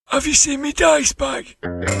Have you seen me dice bag? The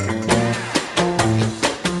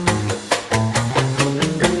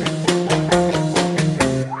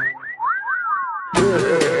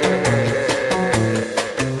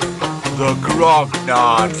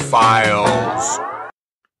Grognard Files.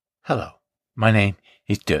 Hello, my name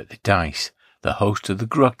is Dirk the Dice, the host of the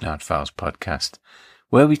Grognard Files podcast,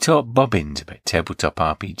 where we talk bobbins about tabletop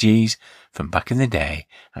RPGs from back in the day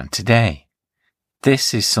and today.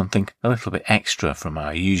 This is something a little bit extra from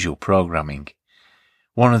our usual programming.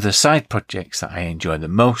 One of the side projects that I enjoy the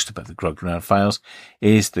most about the Grognard Files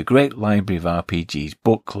is the Great Library of RPGs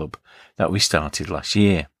book club that we started last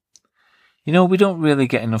year. You know, we don't really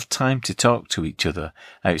get enough time to talk to each other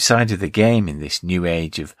outside of the game in this new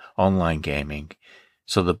age of online gaming,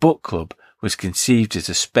 so the book club was conceived as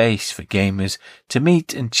a space for gamers to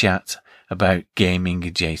meet and chat about gaming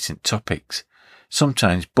adjacent topics,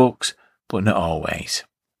 sometimes books, but not always.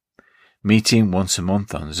 Meeting once a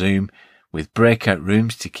month on Zoom with breakout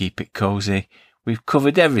rooms to keep it cosy, we've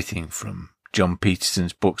covered everything from John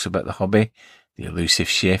Peterson's books about the hobby, The Elusive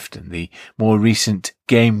Shift, and the more recent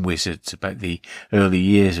Game Wizards about the early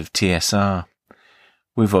years of TSR.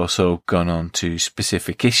 We've also gone on to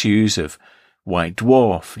specific issues of White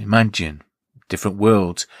Dwarf, Imagine, Different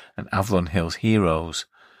Worlds, and Avalon Hill's Heroes.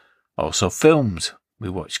 Also films. We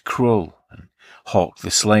watched Krull and Hawk the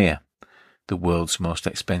Slayer, the world's most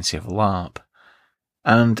expensive LARP,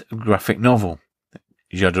 and a graphic novel,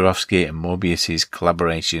 Jodorowsky and Mobius's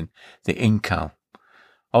collaboration, The Incal.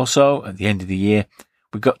 Also, at the end of the year,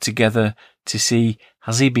 we got together to see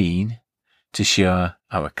Has He Been, to share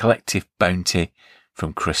our collective bounty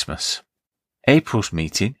from Christmas. April's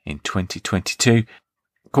meeting in 2022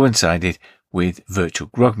 coincided with Virtual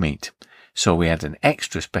Grogmeet, so we had an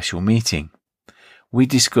extra special meeting. We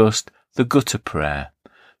discussed The Gutter Prayer,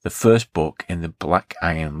 the first book in the Black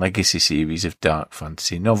Iron Legacy series of dark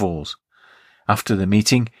fantasy novels. After the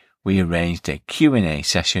meeting, we arranged a Q&A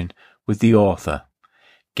session with the author,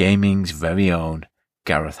 gaming's very own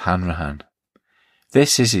Gareth Hanrahan.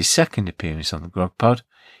 This is his second appearance on the GROGPOD.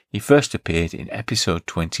 He first appeared in episode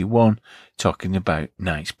 21 talking about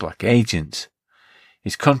Night's Black Agents.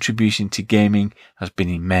 His contribution to gaming has been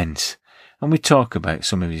immense, and we talk about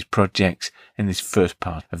some of his projects in this first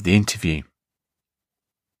part of the interview.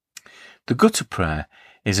 The Gutter Prayer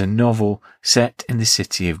is a novel set in the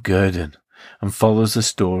city of Gurdon and follows the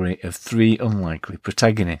story of three unlikely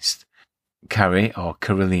protagonists. Carrie, or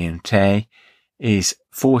Carillion Tay, is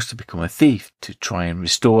forced to become a thief to try and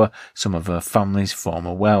restore some of her family's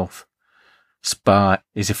former wealth. Spar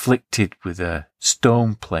is afflicted with a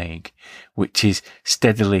stone plague, which is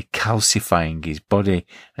steadily calcifying his body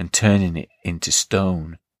and turning it into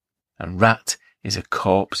stone. And Rat is a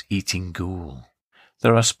corpse-eating ghoul.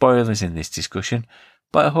 There are spoilers in this discussion,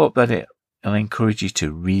 but I hope that it'll encourage you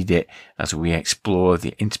to read it as we explore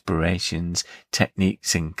the inspirations,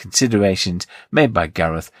 techniques and considerations made by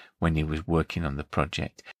Gareth when he was working on the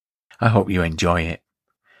project. I hope you enjoy it.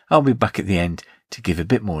 I'll be back at the end to give a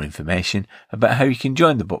bit more information about how you can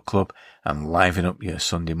join the book club and liven up your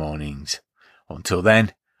Sunday mornings. Until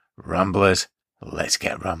then, Ramblers, let's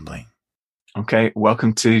get rambling. Okay,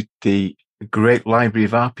 welcome to the Great Library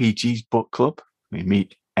of RPGs book club. We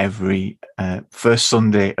meet every first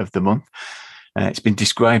Sunday of the month. It's been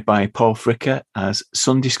described by Paul Fricker as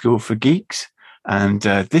Sunday School for Geeks. And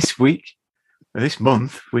this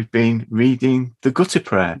month, we've been reading The Gutter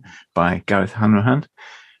Prayer by Gareth Hanrahan,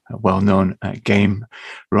 a well-known game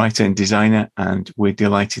writer and designer. And we're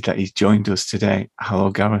delighted that he's joined us today. Hello,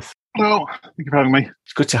 Gareth. Hello. Thank you for having me.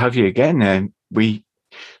 It's good to have you again. We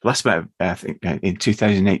last met, I think, in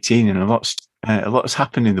 2018, and a lot has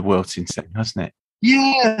happened in the world since then, hasn't it?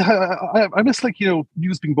 Yeah, I miss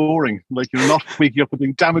news being boring, not waking up and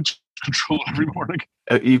doing damage control every morning.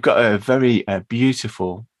 You've got a very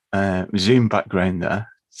beautiful Zoom background there.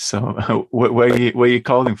 So where are you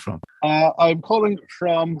calling from? I'm calling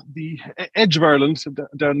from the edge of Ireland,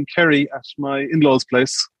 down in Kerry at my in-laws'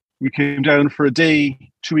 place. We came down for a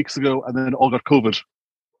day 2 weeks ago and then all got COVID.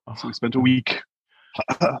 So we spent a week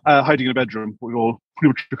hiding in a bedroom. We're all pretty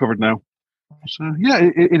much recovered now. But,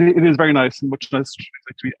 it is very nice and much nicer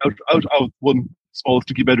to be out of one small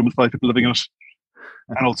sticky bedroom with 5 people living in it,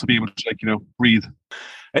 and also be able to breathe.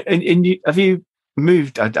 And have you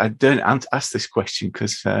moved? I don't ask this question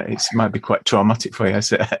because it might be quite traumatic for you.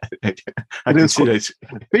 I consider it.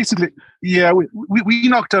 Basically, yeah, we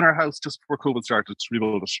knocked down our house just before COVID started to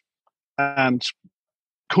rebuild it, and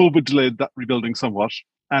COVID delayed that rebuilding somewhat,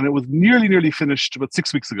 and it was nearly finished about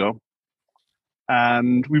 6 weeks ago.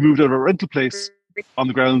 And we moved out of a rental place on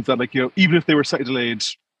the grounds that, even if they were slightly delayed,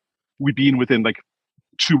 we'd be in within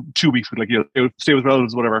 2 weeks, with stay with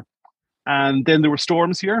relatives, whatever. And then there were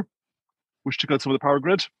storms here, which took out some of the power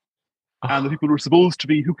grid. And the people who were supposed to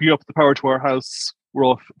be hooking up the power to our house were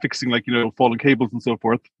all fixing fallen cables and so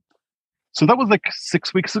forth. So that was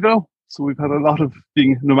 6 weeks ago. So we've had a lot of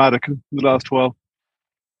being nomadic in the last while.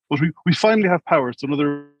 But we finally have power. So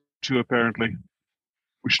another 2 apparently.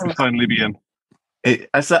 We should finally be in.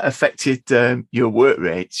 Has that affected your work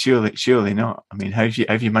rate? Surely not. I mean, how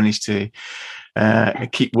have you managed to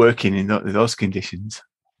keep working in those conditions?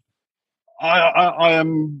 I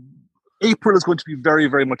am. April is going to be very,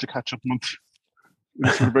 very much a catch-up month in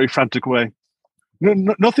a sort of very frantic way.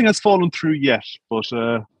 Nothing has fallen through yet, but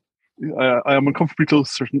I am uncomfortably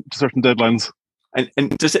close to certain deadlines.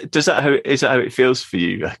 And is that how it feels for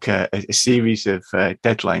you? Like a series of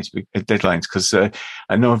deadlines? Because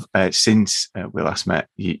I know since we last met,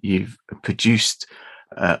 you've produced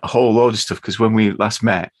a whole load of stuff. Because when we last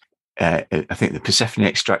met, I think the Persephone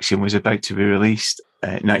Extraction was about to be released.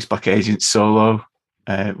 Night's Black Agent Solo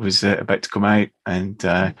was about to come out,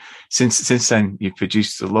 and since then you've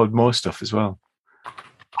produced a lot more stuff as well.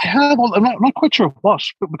 I have. I'm not quite sure what,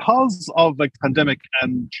 but because of the pandemic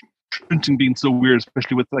and printing being so weird,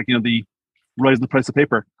 especially with the rise in the price of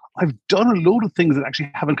paper, I've done a load of things that actually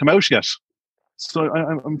haven't come out yet. So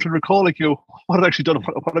I'm trying to recall what I've actually done,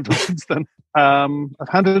 what I've done since then. I've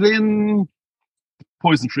handed in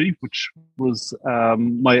Poison Tree, which was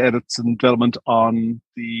my edits and development on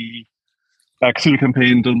the Cthulhu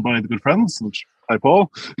campaign done by the good friends, which hi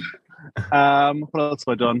Paul. What else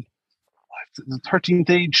have I done? The 13th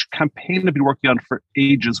Age campaign I've been working on for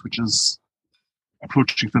ages, which is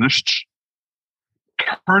approaching finished.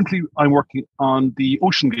 Currently, I'm working on the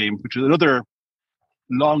Ocean game, which is another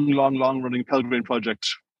long running Pelgrane project.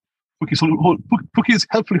 Pookie is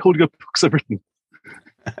helpfully holding up books I've written,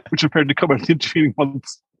 which apparently come out in the intervening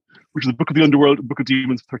months, which is the Book of the Underworld and Book of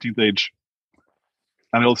Demons, 13th Age.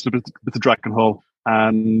 And I also did a bit of Drakenhall.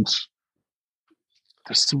 And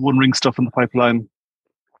there's some One Ring stuff in the pipeline.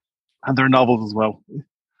 And there are novels as well.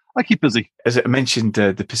 I keep busy. As I mentioned,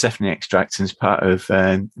 the Persephone Extraction is part of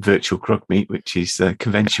Virtual Grog Meet, which is the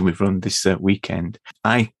convention we've run this weekend.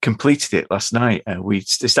 I completed it last night. We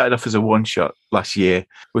started off as a one-shot last year.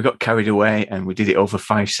 We got carried away and we did it over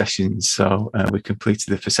 5 sessions. So we completed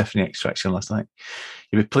the Persephone Extraction last night.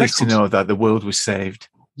 You'll be pleased to know that the world was saved.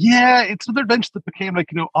 Yeah, it's another adventure that became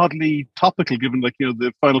oddly topical, given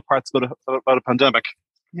the final parts about a pandemic.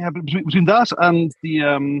 Yeah, but between that and the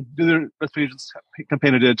other Restorations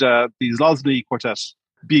campaign I did, the Zlozny Quartet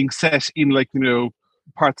being set in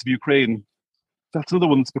parts of Ukraine, that's another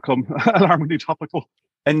one that's become alarmingly topical.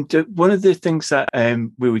 And one of the things that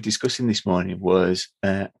we were discussing this morning was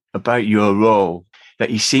about your role, that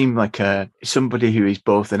you seem like somebody who is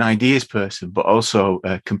both an ideas person, but also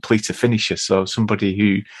a completer finisher. So somebody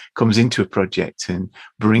who comes into a project and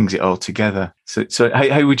brings it all together. So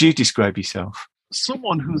how would you describe yourself?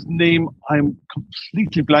 Someone whose name I'm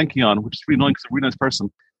completely blanking on, which is really annoying because I'm a really nice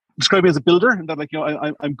person. Describe me as a builder, and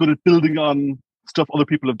that I'm good at building on stuff other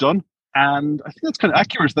people have done. And I think that's kind of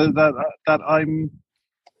accurate. That I'm,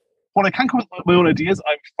 when I can come up with my own ideas,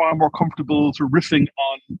 I'm far more comfortable sort of riffing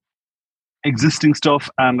on existing stuff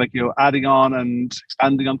and adding on and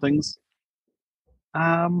expanding on things.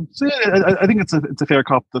 So yeah, I think it's a fair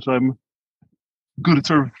cop that I'm good at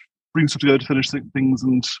sort of bringing stuff together to finish things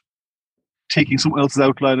and taking someone else's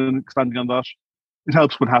outline and expanding on that. It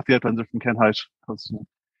helps when half the outlines are from Ken Hite, because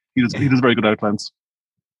he does very good outlines.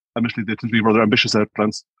 Admittedly, they tend to be rather ambitious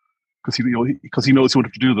outlines because he knows you won't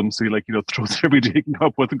have to do them. So he throws every day he can come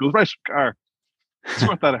up with and goes, right, car,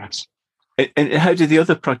 sort that out. And how do the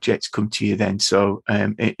other projects come to you then? So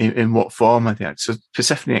in what form are they? So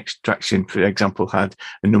Persephone Extraction, for example, had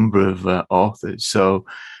a number of authors. So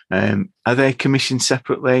are they commissioned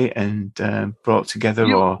separately and brought together?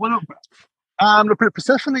 Yeah,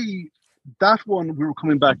 Persephone, that one, we were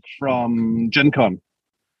coming back from Gen Con,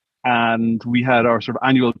 and we had our sort of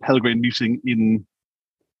annual Pelgrane meeting in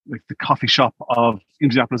the coffee shop of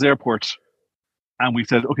Indianapolis Airport, and we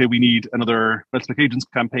said, okay, we need another Red Spec Agents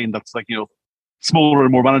campaign that's smaller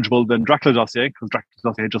and more manageable than Dracula Dossier, because Dracula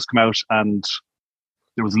Dossier had just come out and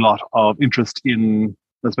there was a lot of interest in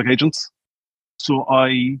Red Spec Agents. So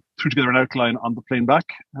I threw together an outline on the plane back,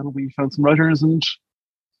 and we found some writers and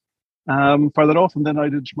fired that off, and then I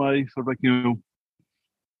did my sort of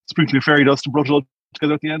sprinkling of fairy dust and brought it all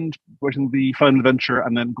together at the end, writing the final adventure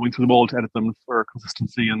and then going through them all to edit them for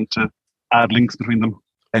consistency and to add links between them.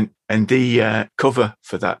 And the cover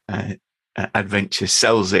for that adventure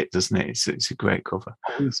sells it, doesn't it? It's a great cover.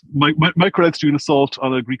 Mike Red's doing assault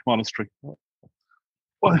on a Greek monastery.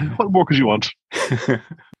 What more could you want?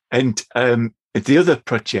 And The other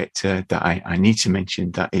project that I need to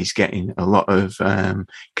mention that is getting a lot of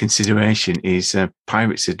consideration is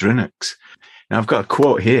Pirates of Drunnox. Now, I've got a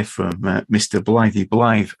quote here from Mr. Blythe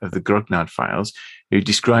Blythe of the Grognard Files, who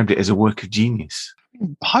described it as a work of genius.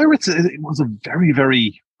 Pirates, it was a very,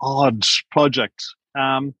 very odd project.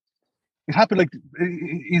 It happened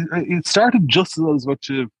it started just as I was about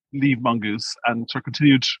to leave Mongoose, and sort of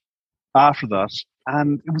continued after that.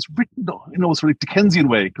 And it was written, sort of Dickensian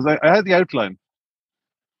way, because I had the outline.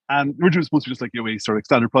 And originally it was supposed to be just a sort of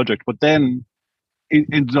standard project, but then it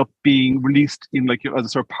ended up being released in as a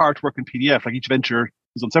sort of part work in PDF, like each venture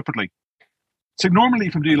was done separately. So normally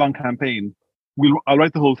if I'm doing a long campaign, I'll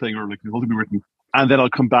write the whole thing, or the whole thing be written, and then I'll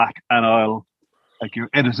come back and I'll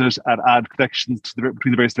edit it and add connections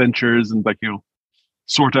between the various ventures, and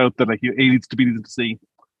sort out that A leads to B leads to C.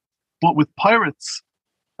 But with Pirates,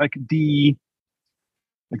 the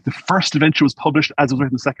first adventure was published as it was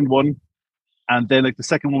written the second one, and then the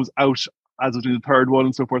second one was out as I was doing the third one,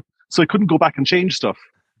 and so forth. So I couldn't go back and change stuff.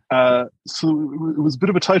 So it was a bit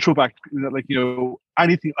of a tightrope act. That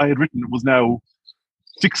anything I had written was now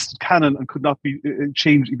fixed canon and could not be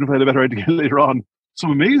changed, even if I had a better idea later on. So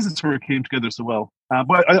I'm amazed it's where it came together so well.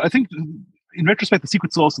 But I think, in retrospect, the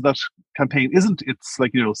secret sauce of that campaign isn't its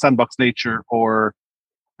sandbox nature or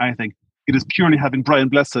anything. It is purely having Brian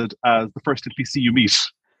Blessed as the first NPC you meet,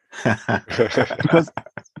 because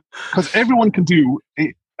everyone can do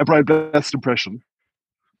a Brian Blessed impression.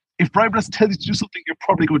 If Brian Blessed tells you to do something, you're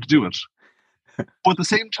probably going to do it. But at the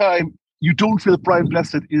same time, you don't feel that Brian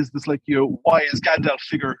Blessed is this wise Gandalf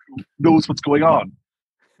figure who knows what's going on.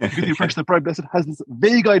 You get the impression that Brian Blessed has this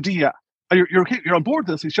vague idea. And you're okay, you're on board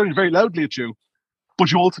with this, he's shouting very loudly at you,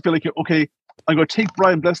 but you also feel okay, I'm going to take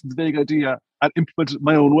Brian Blessed's vague idea and implement it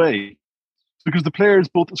my own way. Because the players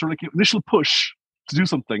both sort of initial push to do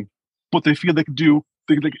something, but they feel they can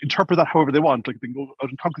interpret that however they want. They can go out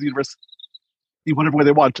and conquer the universe in whatever way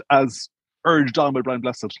they want, as urged on by Brian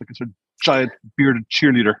Blessed, a sort of giant bearded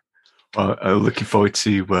cheerleader. Well, looking forward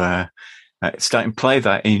to starting play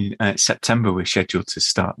that in September. We're scheduled to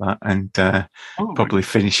start that and probably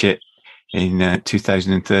finish it in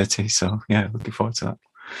 2030. So yeah, looking forward to that.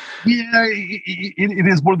 Yeah, it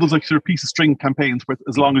is one of those sort of piece of string campaigns, with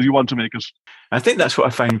as long as you want to make it. I think that's what I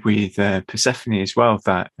found with Persephone as well,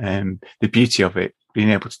 that the beauty of it, being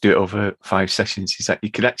able to do it over 5 sessions, is that you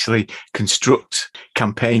could actually construct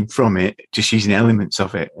campaign from it just using elements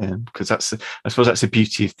of it, because I suppose that's the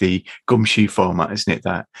beauty of the gumshoe format, isn't it,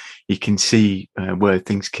 that you can see where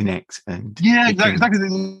things connect. And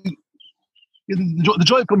exactly. The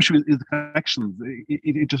joy of Gumshoe is the connections.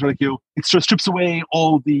 It just it sort of strips away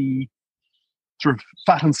all the sort of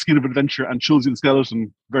fat and skin of adventure and shows you the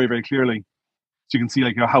skeleton very, very clearly, so you can see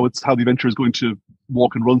how the adventure is going to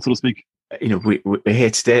walk and run, so to speak. We're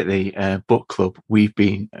here today at the book club. We've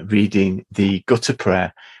been reading the Gutter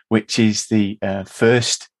Prayer, which is the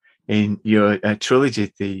first in your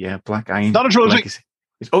trilogy, the Black Iron. Not a trilogy. Legacy.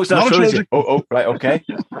 It's not a trilogy. Oh, right, okay.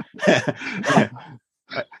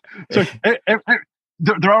 So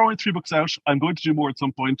there are only 3 books out. I'm going to do more at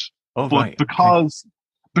some point. Oh, but right.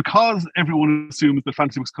 Because everyone assumes that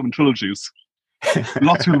fantasy books come in trilogies,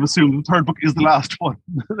 lots of people assume the 3rd book is the last one.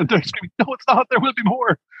 And they're screaming, no, it's not. There will be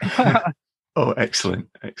more. Oh, excellent.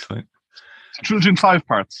 So trilogy in 5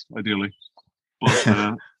 parts, ideally.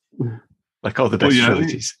 But, like all the best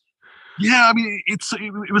trilogies. Yeah, I mean,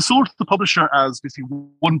 it was sold to the publisher as basically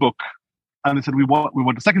 1 book, and they said we want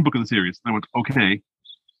a 2nd book of the series. And I went, okay.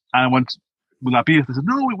 And I went, will that be it? They said,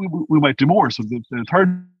 no, we might do more. So the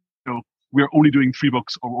 3rd, we are only doing 3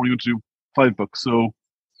 books, or we're only going to do 5 books. So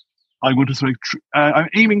I'm going to I'm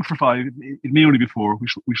aiming for 5. It may only be 4.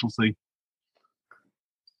 We shall see.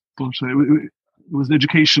 But it was an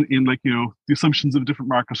education in the assumptions of a different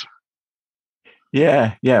market.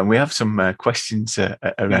 Yeah. We have some questions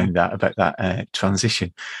around that, about that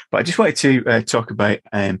transition. But I just wanted to talk about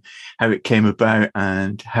how it came about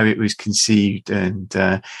and how it was conceived, and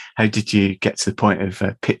how did you get to the point of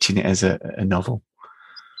pitching it as a novel?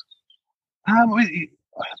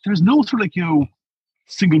 There's no sort of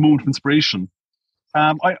single moment of inspiration.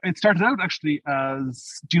 It started out actually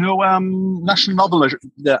as, do you know National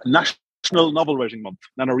Novel Writing Month,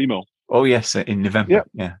 NaNoWriMo? Oh yes, in November.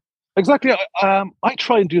 Yeah. Exactly. I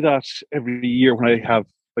try and do that every year when I have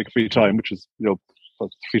free time, which is 3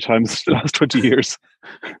 times the last 20 years.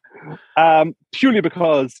 Purely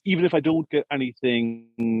because even if I don't get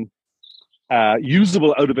anything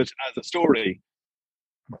usable out of it as a story,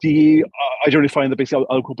 I generally find that basically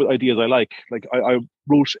I'll come up with ideas I like. I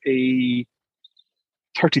wrote a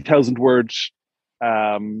 30,000 word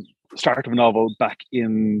start of a novel back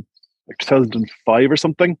in 2005 or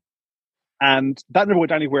something. And that never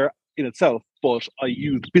went anywhere in itself, but I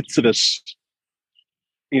used bits of it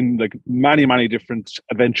in like many, many different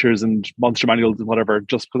adventures and monster manuals and whatever,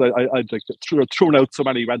 just because I'd like thrown out so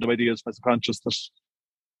many random ideas from my subconscious that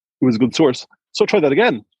it was a good source. So I tried that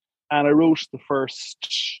again. And I wrote the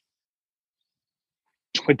first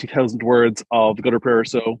 20,000 words of the Gutter Prayer or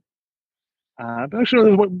so. But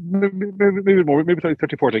actually, maybe more, maybe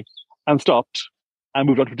 30, 40, and stopped and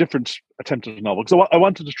moved on to a different attempt at a novel. So I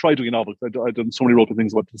wanted to try doing a novel. I'd done so many role-playing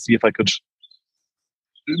things. I wanted to see if I could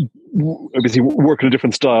obviously work in a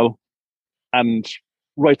different style and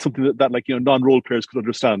write something that like, non-role players could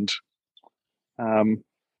understand. And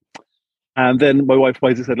then my wife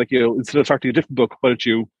wisely said, like, instead of starting a different book, why don't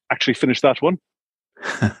you actually finish that one?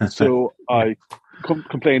 So I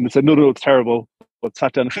complained and said, no, it's terrible. But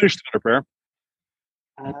sat down and finished the Gutter Prayer.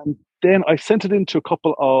 And then I sent it into a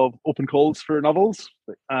couple of open calls for novels,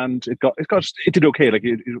 and it did okay. Like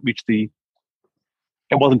it reached it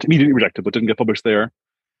wasn't immediately rejected, but didn't get published there.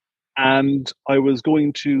 And I was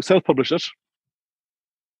going to self-publish it.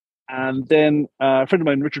 And then a friend of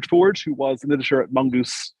mine, Richard Ford, who was an editor at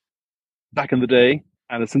Mongoose back in the day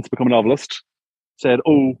and has since become a novelist, said,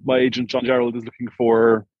 "Oh, my agent John Gerald is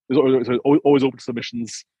always open to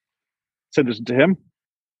submissions. Send it to him."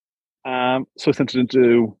 So I sent it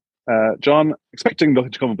into John, expecting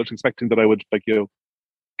nothing to come, but expecting that I would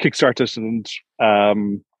kickstart it and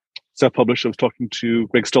self-publish. I was talking to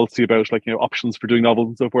Greg Stolze about options for doing novels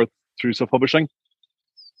and so forth through self-publishing,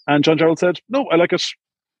 and John Gerald said, "No, I like it."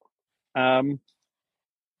 And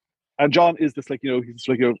John is this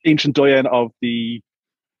he's ancient doyen of the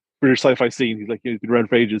British sci-fi scene. He's he's been around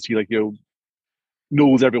for ages. He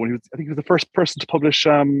knows everyone. I think he was the first person to publish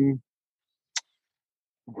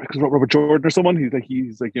Robert Jordan or someone.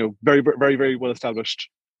 He's very, very, very well established,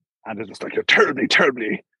 and is just a terribly,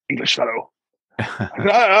 terribly English fellow.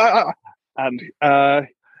 And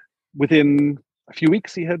within a few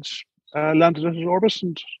weeks, he had landed at Orbit,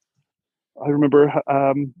 and I remember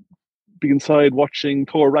being inside watching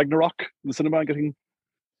Thor Ragnarok in the cinema and getting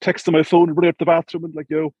texts on my phone and running up the bathroom and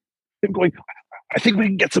him going, "I think we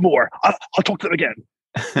can get some more. I'll talk to them again."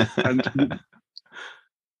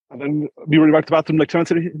 And then me running back to the bathroom, 10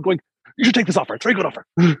 minutes later, going, "You should take this offer. It's a very good offer."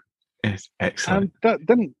 It's excellent. And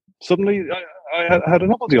then suddenly I had a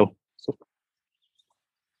novel deal,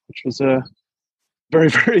 which was very,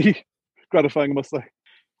 very gratifying, I must say.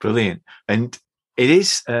 Brilliant. And it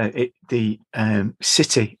is the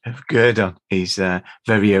city of Gurdon is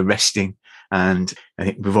very arresting. And I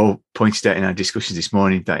think we've all pointed out in our discussions this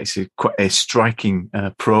morning that it's quite a striking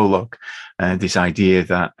prologue. This idea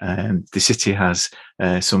that the city has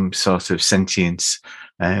some sort of sentience.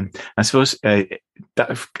 I suppose that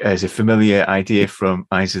is a familiar idea from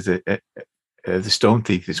Eyes of the Stone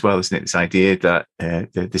Thief as well, isn't it? This idea that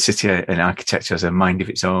the city and architecture has a mind of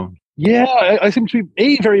its own. Yeah, I seem to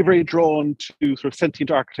be very, very drawn to sort of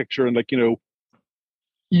sentient architecture and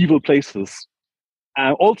evil places.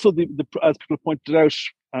 Also, as people pointed out,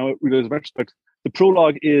 the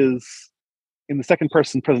prologue is in the second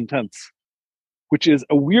person present tense, which is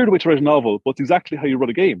a weird way to write a novel, but it's exactly how you run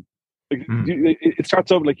a game. It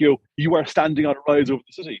starts out you are standing on a rise over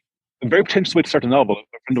the city. A very pretentious way to start a novel.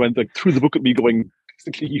 A friend went through the book at me going,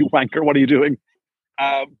 "You wanker, what are you doing?"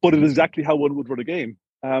 But it is exactly how one would run a game.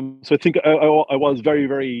 So I think I was very,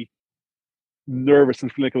 very nervous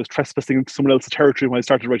and feeling like I was trespassing into someone else's territory when I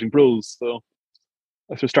started writing prose. So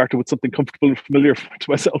I sort of started with something comfortable and familiar to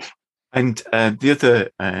myself. And the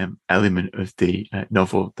other element of the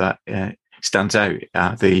novel that stands out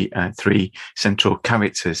are the three central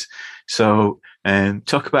characters. So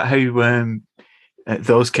talk about how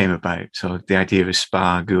those came about. So the idea of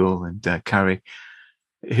Spar, Ghoul, and Carrie.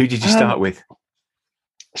 Who did you start with?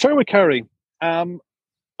 Started with Carrie.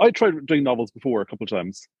 I tried doing novels before a couple of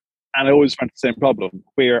times, and I always found the same problem,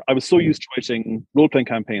 where I was so used to writing role-playing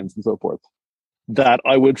campaigns and so forth that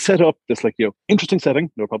I would set up this interesting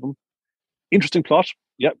setting, no problem. Interesting plot,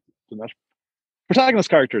 yep, do that. Protagonist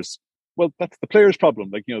characters, well, that's the player's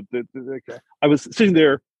problem. I was sitting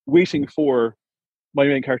there waiting for my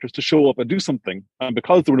main characters to show up and do something, and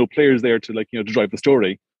because there were no players there to to drive the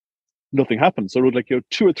story, nothing happened. So I wrote started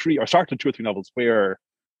 2 or 3 novels where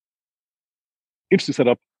interesting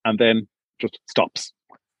setup and then just stops.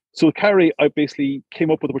 So Carrie, I basically came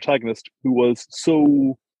up with a protagonist who was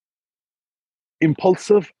so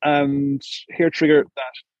impulsive and hair trigger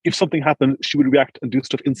that if something happened, she would react and do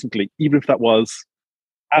stuff instantly, even if that was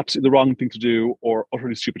absolutely the wrong thing to do or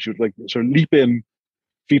utterly stupid. She would sort of leap in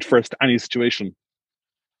feet first to any situation.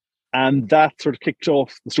 And that sort of kicked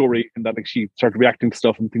off the story in that she started reacting to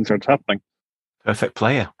stuff and things started happening. Perfect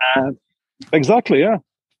player. Exactly, yeah.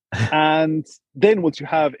 And then once you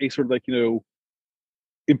have a sort of like,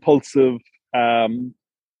 impulsive,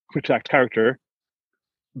 quick to act character,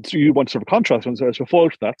 so you want to sort of contrast and sort of fall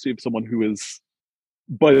to that. So you have someone who is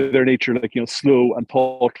by their nature like, slow and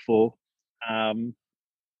thoughtful. I'm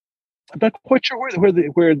not quite sure where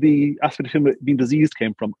the aspect of him being diseased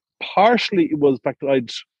came from. Partially it was the fact that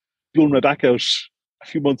I'd blown my back out a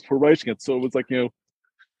few months before writing it. So it was like, in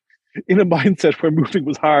a mindset where moving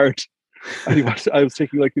was hard. I was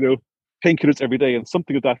taking like, painkillers every day, and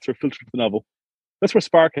something of that sort of filtered into the novel. That's where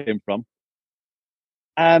Spark came from.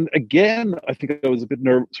 And again, I think I was a bit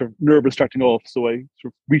nervous starting off, so I sort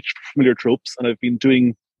of reached for familiar tropes, and I've been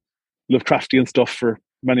doing Lovecraftian stuff for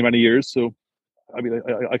many, many years. So, I mean,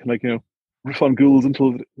 I can like, riff on ghouls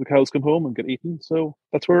until the cows come home and get eaten. So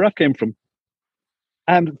that's where that came from.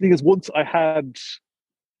 And the thing is, once I had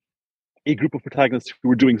a group of protagonists who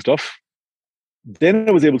were doing stuff, then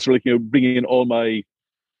I was able to like, bring in all my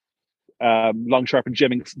long, sharp, and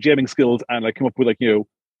jamming skills, and like come up with like,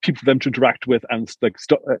 people for them to interact with, and like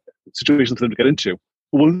situations for them to get into.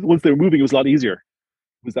 But once they were moving, it was a lot easier.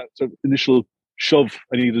 It was that sort of initial shove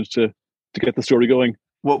I needed to get the story going.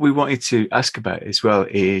 What we wanted to ask about as well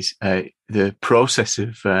is the process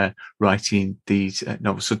of writing these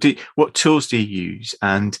novels. So, what tools do you use?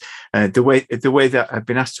 And the way that I've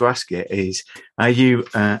been asked to ask it is: are you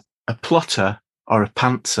a plotter or a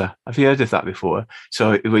pantser? Have you heard of that before?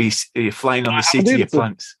 So, you're flying on the seat of your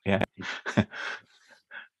pants. Yeah.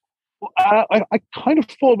 I kind of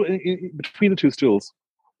fall in between the two stools.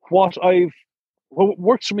 What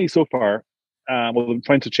works for me so far, what I'm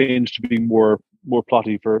trying to change to being more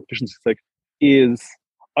plotty for efficiency's sake, is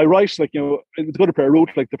I write like, to go to prayer, I wrote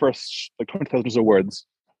like the first like 20,000 or so words.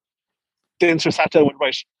 Then sort of sat down and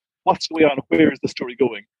write, what's going on? Where is the story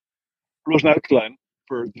going? Wrote an outline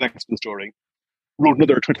for the next of the story. Wrote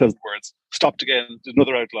another 20,000 words. Stopped again, did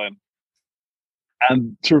another outline,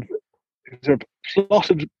 and sort of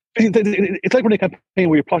plotted. It's like running a campaign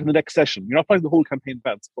where you're plotting the next session. You're not plotting the whole campaign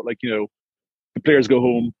advance, but like, the players go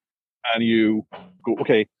home and you go,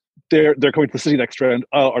 okay, they're coming to the city next round,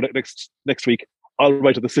 or next week. I'll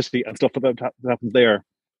write to the city and stuff that happens there.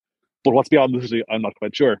 But what's beyond the city, I'm not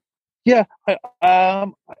quite sure. Yeah,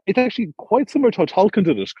 it's actually quite similar to how Tolkien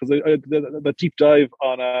did it, because I did that deep dive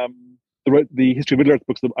on the history of Middle Earth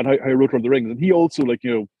books and how he wrote Lord of the Rings, and he also like,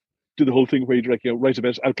 did the whole thing where you like, write a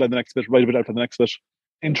bit, outline the next bit, write a bit, outline the next bit.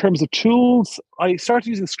 In terms of tools, I started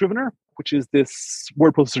using Scrivener, which is this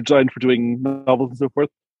word processor designed for doing novels and so forth.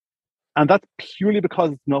 And that's purely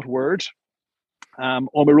because it's not Word.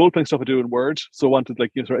 All my role-playing stuff I do in Word, so I wanted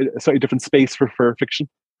like, sort of a slightly different space for fiction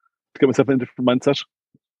to get myself in a different mindset.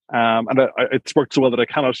 And it's worked so well that I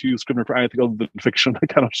cannot use Scrivener for anything other than fiction. I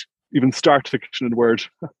cannot even start fiction in Word.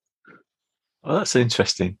 Well, that's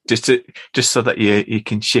interesting. Just so that you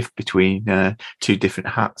can shift between two different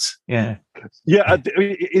hats. Yeah. Yeah,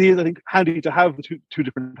 it is, I think, handy to have the two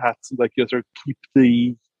different hats, and like, sort of keep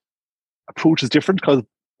the approaches different, because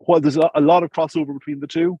while there's a lot of crossover between the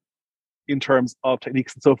two in terms of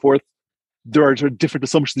techniques and so forth, there are different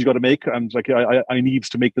assumptions you got to make, and like I need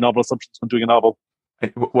to make the novel assumptions when doing a novel.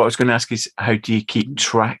 What I was going to ask is, how do you keep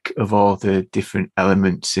track of all the different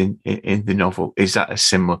elements in the novel? Is that a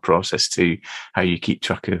similar process to how you keep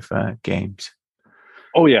track of games?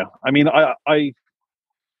 Oh yeah, I mean,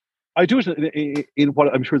 I do it in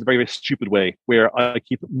what I'm sure is a very, very stupid way, where I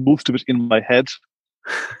keep most of it in my head,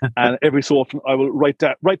 and every so often I will write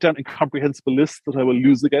down incomprehensible lists that I will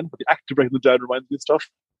lose again. But the act of writing them down reminds me of stuff.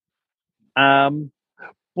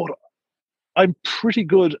 But I'm pretty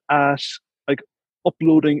good at like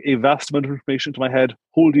uploading a vast amount of information to my head,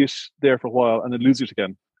 holding it there for a while, and then losing it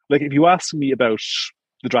again. Like if you ask me about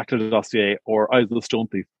the Dracula dossier or Eyes of the Stone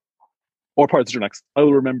Thief or Pirates of Journex, I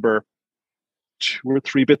will remember 2 or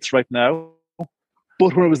 3 bits right now.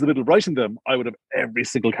 But when I was in the middle of writing them, I would have every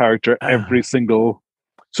single character, every single.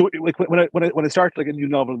 So like when I start like a new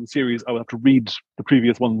novel in the series, I would have to read the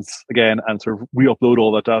previous ones again and sort of re-upload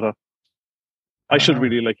all that data. I should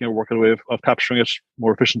really like work on a way of capturing it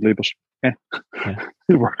more efficiently, but yeah.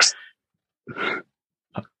 It works.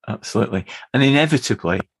 Absolutely, and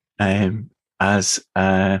inevitably, as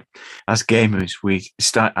gamers, we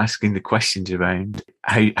start asking the questions around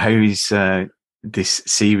how is this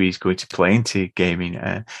series going to play into gaming?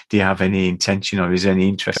 Do you have any intention, or is there any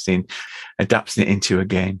interest in adapting it into a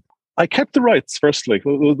game? I kept the rights firstly.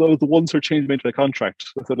 Those the ones who changed me into my contract.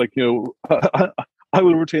 I said, like, I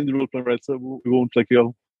will retain the role-playing rights. So we won't like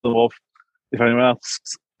them off if anyone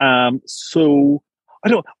asks. So I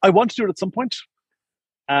don't. I want to do it at some point.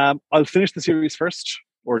 I'll finish the series first,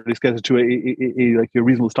 or at least get it to a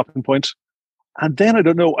reasonable stopping point, and then I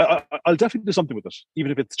don't know. I'll definitely do something with it,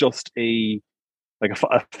 even if it's just a brief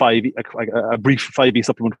 5e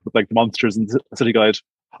supplement with like the monsters and the city guide.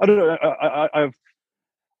 I don't know.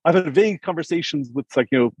 I've had vague conversations with like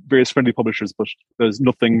various friendly publishers, but there's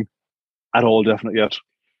nothing at all definite yet.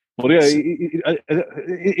 But yeah,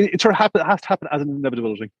 it sort of has to happen as an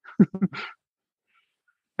inevitability.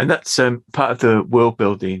 And that's part of the world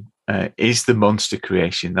building is the monster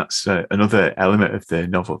creation. That's another element of the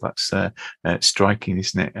novel that's striking,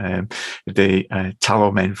 isn't it? The tallow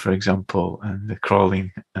men, for example, and the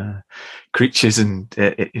crawling creatures, and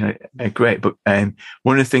are great. But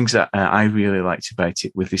one of the things that I really liked about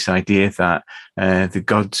it was this idea that the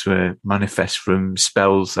gods were manifest from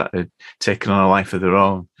spells that had taken on a life of their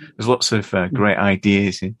own. There's lots of great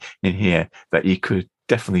ideas in here that you could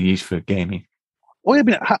definitely use for gaming. Oh, I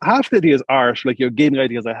mean, half the ideas are like gaming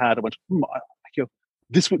ideas I had. I went,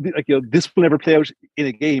 this would be this will never play out in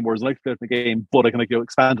a game, or is like play out in a game, but I can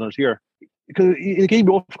expand on it here. Because in a game,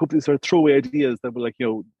 you often these sort of throwaway ideas that will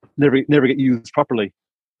never get used properly,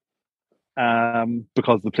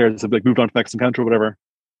 because the players have moved on to the next encounter or whatever.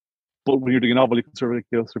 But when you're doing a novel, you can sort of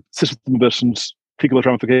sit with them a bit and think about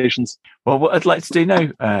ramifications. Well, what I'd like to do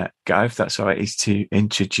now, Gareth, if that's all right, is to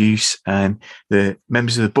introduce the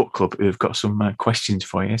members of the book club who've got some questions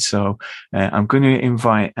for you. So I'm going to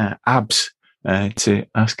invite Abs to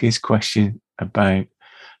ask his question about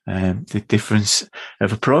the difference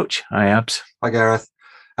of approach. Hi, Abs. Hi, Gareth.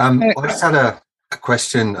 I just had a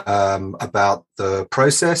question about the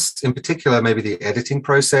process, in particular, maybe the editing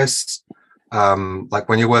process. Like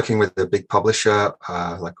when you're working with a big publisher,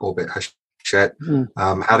 like Orbit Hachette,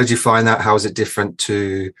 how did you find that? How is it different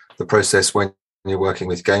to the process when you're working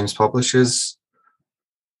with games publishers?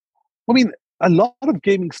 I mean, a lot of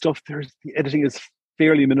gaming stuff, the editing is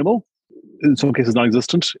fairly minimal. In some cases,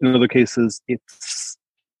 non-existent. In other cases, it's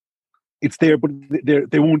there, but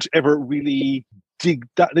they won't ever really dig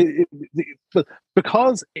that. But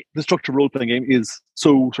because the structure of role-playing game is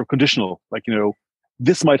so sort of conditional, like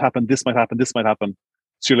this might happen, this might happen, this might happen.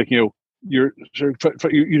 So you're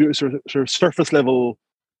sort of surface level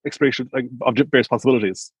exploration of various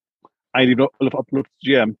possibilities. And even up to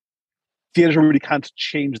GM, the editor really can't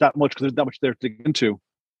change that much because there's that much there to dig into.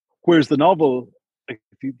 Whereas the novel, the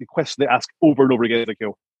question they ask over and over again is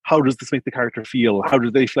how does this make the character feel? How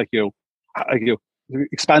do they feel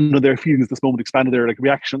expand on their feelings at this moment, expand on their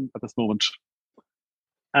reaction at this moment.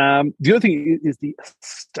 The other thing is the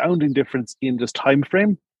astounding difference in just time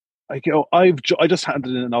frame. I just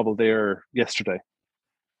handed in a novel there yesterday,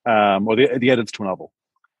 or the edits to a novel,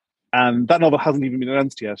 and that novel hasn't even been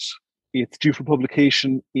announced yet. It's due for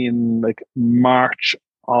publication in March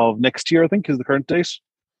of next year, I think, is the current date.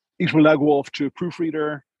 It will now go off to a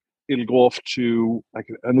proofreader. It'll go off to a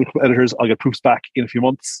couple of editors. I'll get proofs back in a few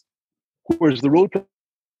months. Whereas the role-playing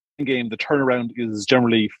game, the turnaround is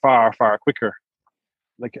generally far, far quicker.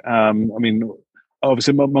 I mean,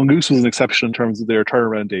 obviously, Mongoose was an exception in terms of their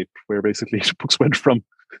turnaround date, where basically books went from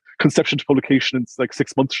conception to publication in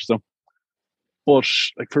 6 months or so. But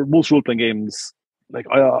for most role-playing games,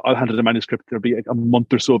 I'll hand it a manuscript. There'll be a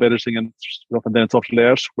month or so of editing and then it's off to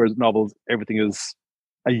layout. Whereas novels, everything is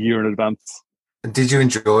a year in advance. Did you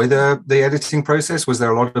enjoy the editing process? Was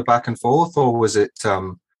there a lot of back and forth, or was it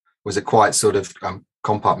quite sort of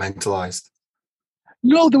compartmentalized?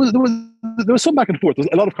 No, there was some back and forth. There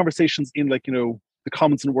was a lot of conversations in the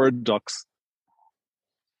comments and Word docs.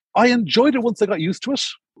 I enjoyed it once I got used to it.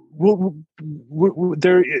 Because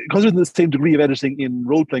there's the same degree of editing in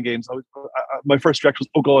role-playing games, my first reaction was,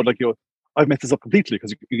 oh God, I've messed this up completely,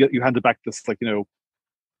 because you handed back this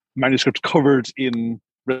manuscript covered in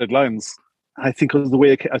red lines. And I think because of the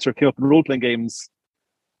way I sort of came up in role-playing games,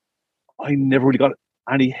 I never really got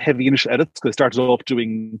any heavy initial edits, because I started off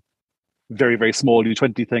doing very, very small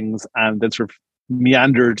U20 things and then sort of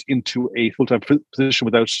meandered into a full-time position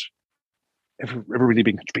without ever really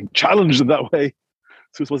being challenged in that way.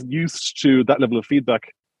 So I wasn't used to that level of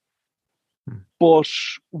feedback. But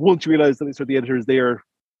once you realize that the editors, they are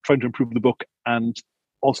trying to improve the book, and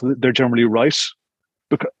also they're generally right,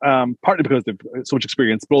 partly because they've so much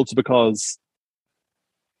experience, but also because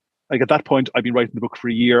at that point I'd been writing the book for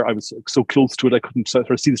a year. I was so close to it, I couldn't sort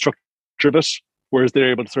of see the structure of it, whereas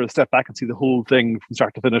they're able to sort of step back and see the whole thing from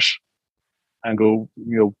start to finish and go,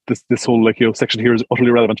 this whole section here is utterly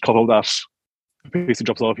irrelevant, cut all that, basically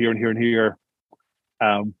drops off here and here and here.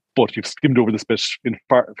 But you've skimmed over this bit in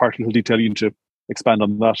far too little detail. You need to expand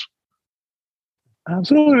on that.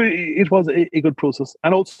 So it was a good process,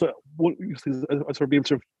 and also I sort of be able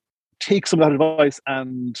to take some of that advice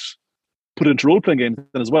and put it into role-playing games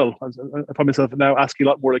then as well. I find myself now asking a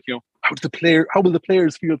lot more how will the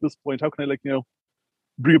players feel at this point? How can I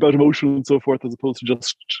bring about emotion and so forth, as opposed to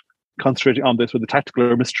just concentrating on this or the tactical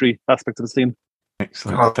or mystery aspects of the scene.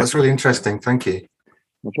 Excellent. Oh, that's really interesting. Thank you.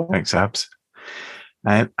 Thanks, Abs.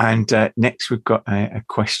 And next, we've got a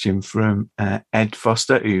question from Ed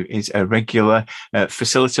Foster, who is a regular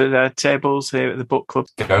facilitator at our tables here at the book club.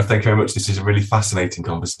 Gareth, thank you very much. This is a really fascinating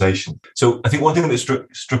conversation. So I think one thing that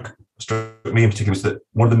struck me in particular was that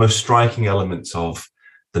one of the most striking elements of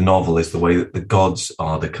the novel is the way that the gods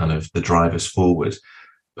are the kind of the drivers forward,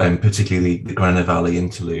 and particularly the Granite Valley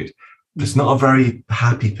interlude. It's not a very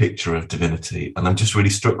happy picture of divinity, and I'm just really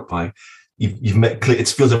struck by you've met. It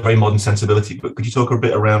feels a very modern sensibility, but could you talk a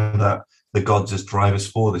bit around that, the gods as drivers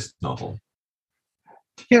for this novel?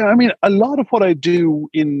 Yeah, I mean, a lot of what I do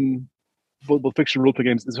in both fiction and role-playing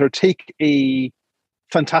games is sort of take a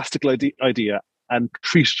fantastical idea and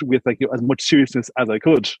treat it with as much seriousness as I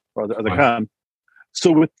could, or as I can.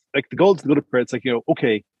 So with the gods and the good prayer, it's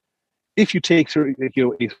okay, if you take a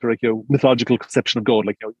mythological conception of God,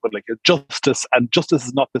 justice, and justice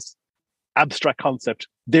is not this abstract concept.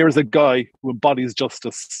 There is a guy who embodies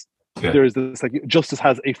justice. Yeah. There is this justice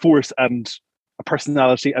has a force and a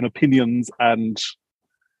personality and opinions and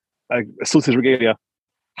associated regalia.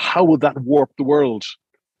 How would that warp the world?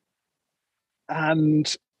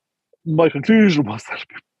 And my conclusion was that it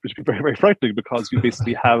would be very, very frightening, because you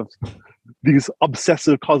basically have these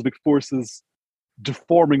obsessive cosmic forces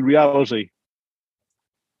deforming reality,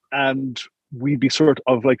 and we'd be sort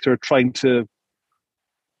of trying to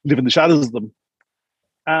live in the shadows of them.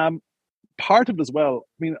 Part of it as well,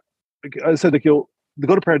 I mean, I said, the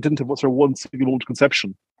God of Prayer didn't have one single moment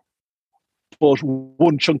conception, but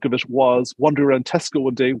one chunk of it was wandering around Tesco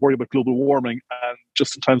one day worrying about global warming and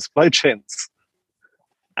just-in-time supply chains,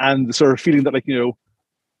 and the sort of feeling that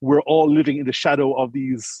we're all living in the shadow of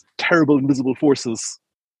these terrible invisible forces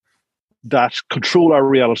that control our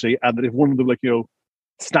reality, and that if one of them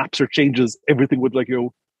snaps or changes, everything would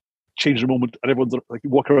change in a moment, and everyone's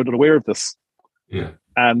walking around unaware of this. Yeah.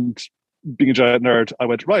 And being a giant nerd, I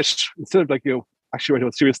went, right, instead of actually writing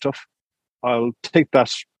about serious stuff, I'll take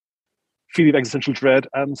that feeling of existential dread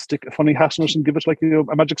and stick a funny hat on it and give it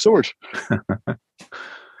a magic sword.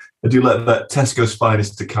 I do like that Tesco's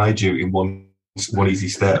finest to kaiju in one easy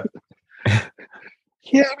step.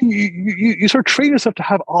 Yeah, I mean, you sort of train yourself to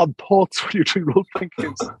have odd thoughts when you're doing role-playing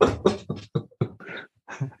games.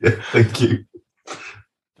 Yeah, thank you.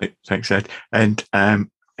 Thanks, Ed. And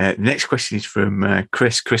the next question is from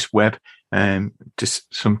Chris Webb.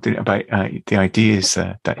 Just something about the ideas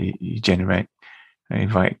that you generate. I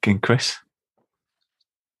invite again, Chris.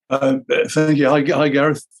 Thank you. Hi,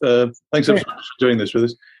 Gareth. Thanks so much for doing this with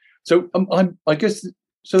us. So I guess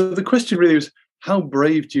the question really is, how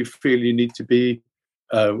brave do you feel you need to be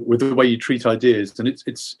with the way you treat ideas? And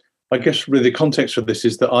it's I guess really the context for this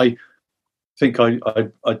is that I think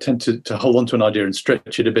I tend to hold on to an idea and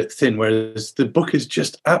stretch it a bit thin, whereas the book is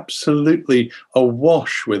just absolutely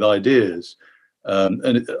awash with ideas.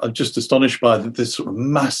 And I'm just astonished by this sort of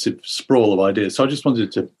massive sprawl of ideas. So I just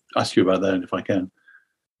wanted to ask you about that, if I can.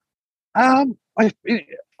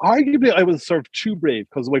 Arguably, I was sort of too brave,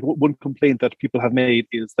 because one complaint that people have made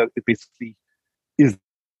is that it basically is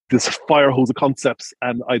this fire hose of concepts,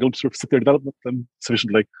 and I don't sort of sit there and develop them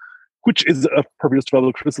sufficiently, which is a perfectly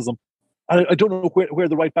justifiable criticism. I don't know where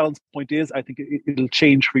the right balance point is. I think it'll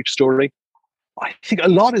change for each story. I think a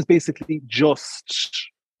lot is basically just,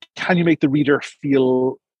 can you make the reader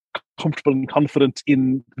feel comfortable and confident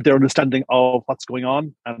in their understanding of what's going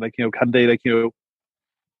on, and can they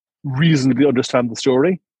reasonably understand the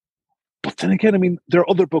story? But then again, I mean, there are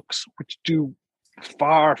other books which do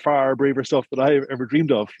far, far braver stuff than I ever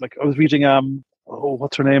dreamed of. I was reading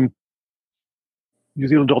what's her name? New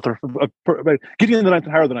Zealand author about Gideon the Ninth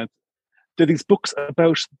and Harrow the Ninth. There are these books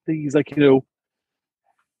about these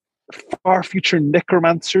far future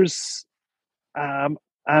necromancers, and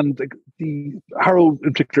the Harrow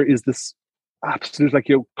in particular is this absolute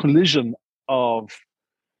collision of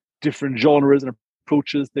different genres and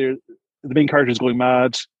approaches. The main character is going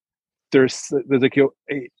mad. There's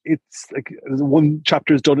one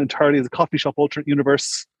chapter is done entirely as a coffee shop alternate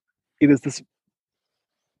universe. It is this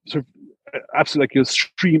sort of absolute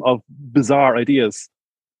stream of bizarre ideas,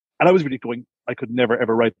 and I was really going, I could never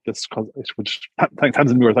ever write this, because thanks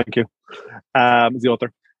Tamsin Muir, thank you, as the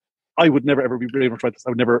author. I would never ever be able to write this. I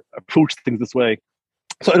would never approach things this way.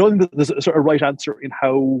 So I don't think there's a sort of right answer in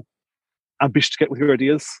how ambitious to get with your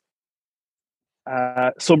ideas.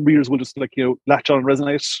 Some readers will just latch on and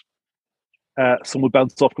resonate. Some will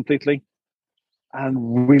bounce off completely.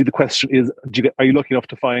 And really the question is, are you lucky enough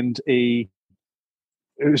to find in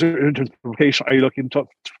terms of publication, are you lucky enough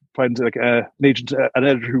find like an agent, an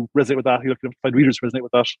editor who resonate with that. You're looking to find readers who resonate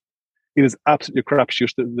with that. It is absolutely a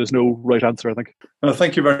crapshoot. There's no right answer, I think.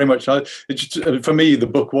 Thank you very much. For me, the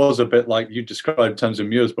book was a bit like you described Tamsin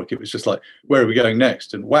Muir's book. It was just like, where are we going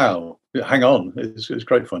next? And wow, hang on. It's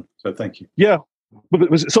great fun. So thank you. Yeah. But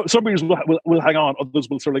some readers will hang on. Others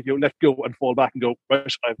will sort of like, let go and fall back and go,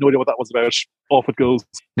 right, I have no idea what that was about. Off it goes.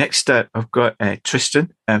 Next up, I've got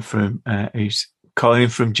Tristan who's calling in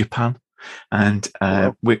from Japan. And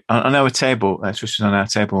we on our table, Tristan on our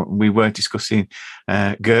table, we were discussing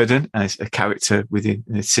Gurdon as a character within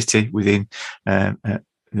the city, within the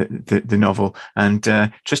novel. And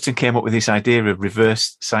Tristan came up with this idea of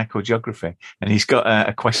reverse psychogeography, and he's got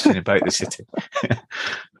a question about the city.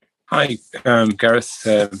 Hi, Gareth.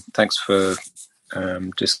 Thanks for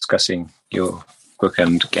discussing your book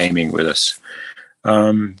and gaming with us.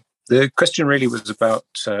 The question really was about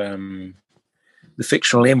the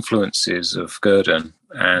fictional influences of Gurdon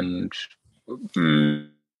and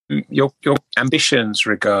your ambitions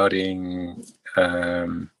regarding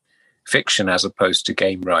fiction as opposed to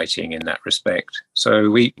game writing in that respect. So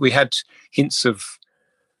we had hints of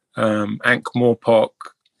Ankh-Morpork,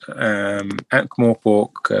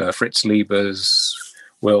 Fritz Lieber's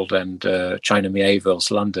world and China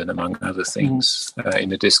Miéville's London, among other things, in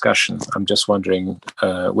the discussion. I'm just wondering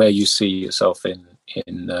where you see yourself in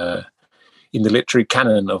the literary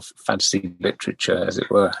canon of fantasy literature, as it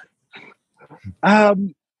were. Yeah,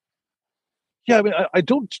 I mean, I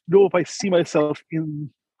don't know if I see myself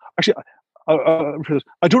in. Actually,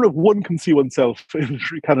 I don't know if one can see oneself in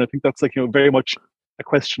literary canon. I think that's like very much a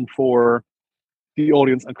question for the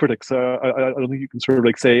audience and critics. I don't think you can sort of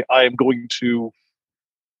like say I am going to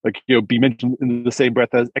be mentioned in the same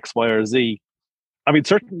breath as X, Y, or Z. I mean,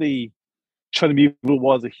 certainly, China Miéville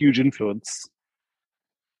was a huge influence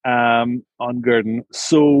on Gurdon.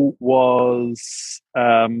 So was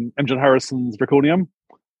Imogen Harrison's Draconium,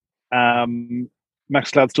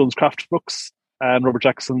 Max Gladstone's Craft books, and Robert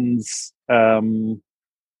Jackson's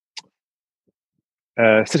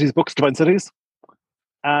Cities books, Divine Cities.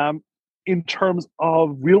 In terms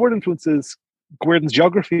of real world influences, Gurdon's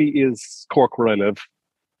geography is Cork, where I live,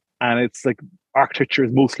 and it's like architecture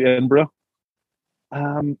is mostly Edinburgh.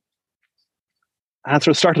 And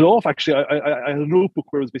so it started off, actually, I had a notebook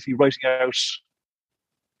where I was basically writing out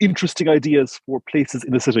interesting ideas for places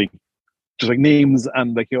in the city, just like names,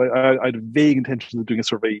 and like I had vague intentions of doing a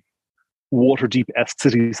sort of a Waterdeep-esque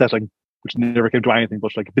city setting, which never came to anything,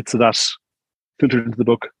 but like bits of that filtered into the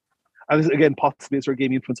book. And this is, again, possibly a sort of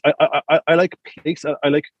gaming influence. I like place. I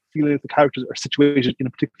like feeling that the characters are situated in a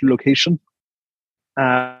particular location,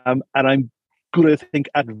 and I'm good, I think,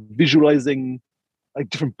 at visualizing like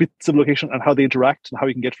different bits of location and how they interact and how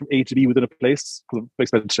you can get from A to B within a place. Because I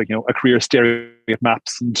spent like a career staring at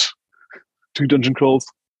maps and doing dungeon crawls.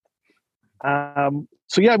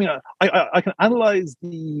 So yeah, I mean, I can analyze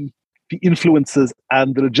the influences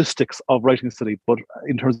and the logistics of writing a city, but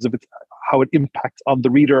in terms of how it impacts on the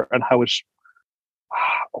reader and how it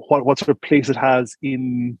what sort of place it has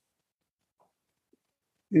in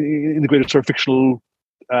the greater sort of fictional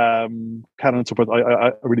canon and so forth,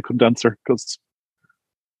 I really couldn't answer because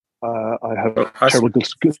I have terrible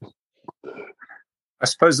guilt. I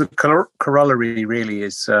suppose the corollary really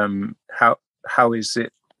is how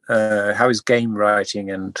is game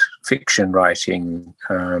writing and fiction writing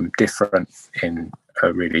different in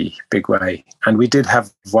a really big way? And we did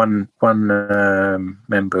have one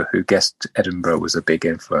member who guessed Edinburgh was a big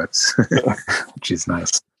influence, which is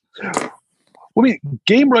nice. Well, I mean,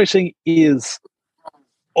 game writing is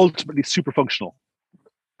ultimately super functional.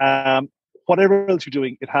 Whatever else you're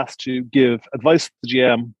doing, it has to give advice to the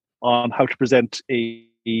GM on how to present a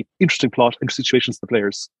interesting plot, interesting situations to the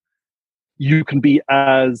players. You can be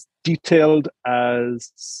as detailed,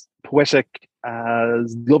 as poetic,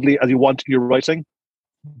 as lovely as you want in your writing,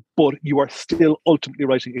 but you are still ultimately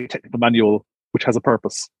writing a technical manual which has a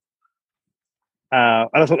purpose. And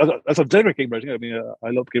as I've done with game writing, I mean, I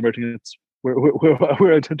love game writing. It's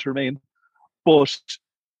where I tend to remain. But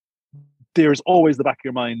there's always the back of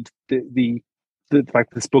your mind the fact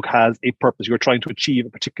that this book has a purpose. You're trying to achieve a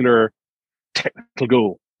particular technical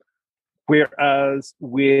goal. Whereas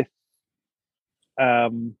with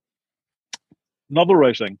novel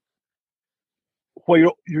writing,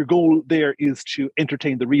 where your goal there is to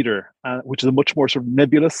entertain the reader, which is a much more sort of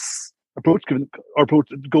nebulous approach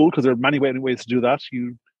goal, because there are many ways to do that.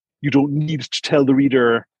 You don't need to tell the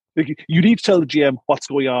reader. You need to tell the GM what's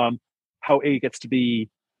going on, how A gets to B,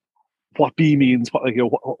 what B means, what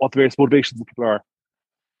the various motivations of people are.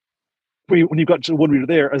 When you've got one reader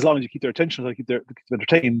there, as long as you keep their attention, keep them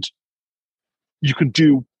entertained, you can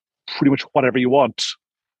do pretty much whatever you want.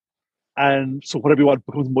 And so whatever you want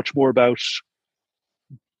becomes much more about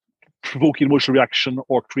provoking emotional reaction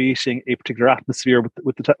or creating a particular atmosphere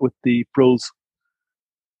with the prose.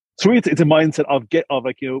 So it's a mindset of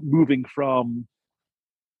moving from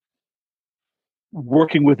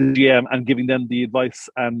working with the GM and giving them the advice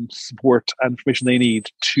and support and information they need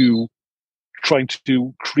to trying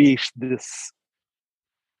to create this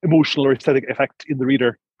emotional or aesthetic effect in the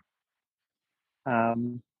reader.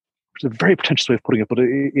 It's a very pretentious way of putting it, but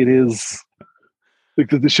it is like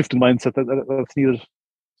the shift in mindset that's needed.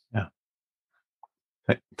 Yeah.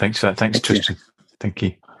 Thanks for that. Thanks, Tristan. Thank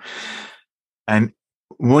you. And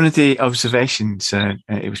one of the observations,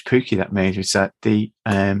 it was Pookie that made, was that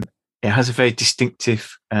it has a very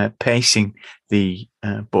distinctive pacing, the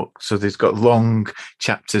book. So there's got long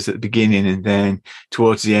chapters at the beginning, and then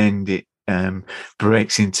towards the end it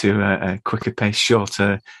breaks into a quicker pace,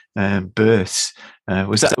 shorter bursts.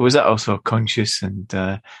 Was that also conscious, and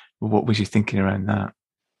what was you thinking around that?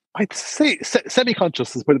 I'd say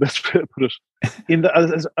semi-conscious is probably the best way to put it.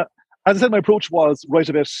 As I said, my approach was write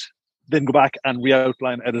a bit, then go back and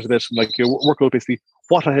re-outline, edit a bit, and work out basically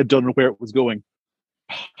what I had done and where it was going.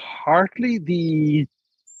 Partly the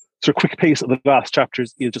sort of quick pace of the last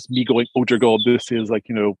chapters is just me going, oh dear God, this is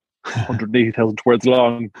 180,000 words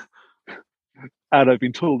long. And I've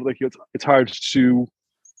been told it's hard to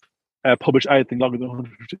publish anything longer than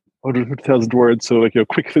 150,000 words. So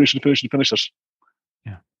quick finish it.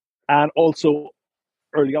 Yeah. And also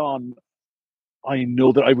early on, I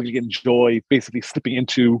know that I really enjoy basically slipping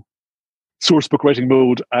into source book writing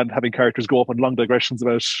mode and having characters go off on long digressions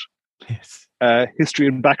about history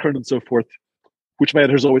and background and so forth, which my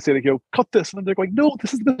editors always say, cut this. And then they're going, no,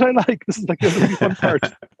 this is the bit I like. This is the really fun part.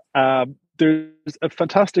 There's a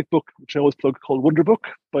fantastic book, which I always plug, called Wonder Book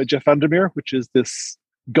by Jeff Vandermeer, which is this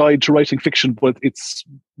guide to writing fiction, but it's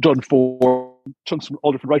done for chunks from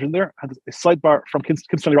all different writers in there. And a sidebar from Kim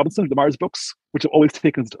Stanley Robinson, the Mars books, which have always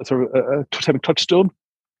taken a sort of a totemic touchstone,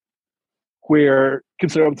 where Kim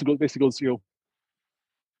Stanley Robinson basically goes,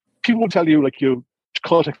 people will tell you,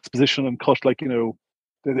 cut exposition and cut,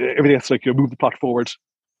 everything else, move the plot forward.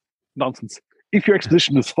 Nonsense. If your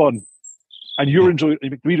exposition is fun and you enjoy it, and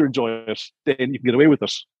you make the reader enjoy it, then you can get away with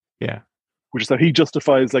it. Yeah. Which is how he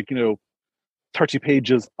justifies, 30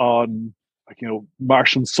 pages on,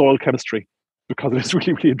 Martian soil chemistry, because it is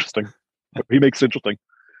really, really interesting. He makes it interesting.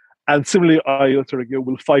 And similarly, I sort of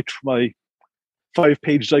will fight for my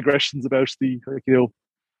 5-page digressions about the,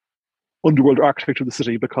 underworld architecture of the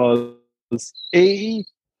city, because I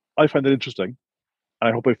find that interesting, and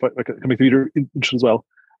I hope I can make the reader interested as well.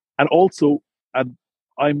 And also,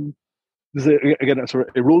 this is again a sort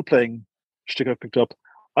of a role playing shtick I've picked up.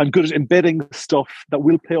 I'm good at embedding stuff that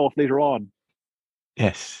will pay off later on.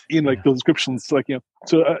 Yes, in those descriptions. So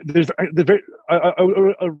there's very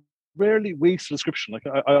I rarely waste a description.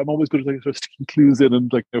 I'm always good at sort of sticking clues in and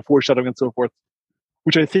foreshadowing and so forth,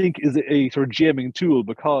 which I think is a sort of GMing tool,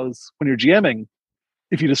 because when you're GMing,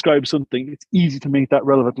 if you describe something, it's easy to make that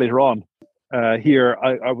relevant later on. Here,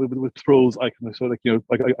 I with prose, I can sort of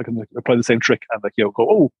I can apply the same trick and go,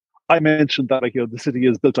 oh, I mentioned that the city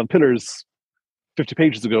is built on pillars 50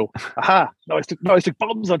 pages ago. Aha! Now I stick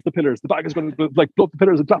bombs onto the pillars. The bag is going to blow up the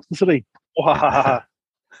pillars and collapse the city. Oh, ha, ha, ha.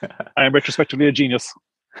 I am retrospectively a genius.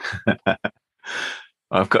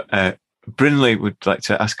 I've got Brinley would like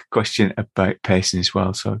to ask a question about pacing as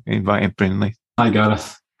well, so inviting Brinley. Hi,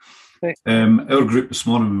 Gareth. Hey. Our group this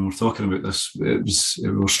morning, when we were talking about this, we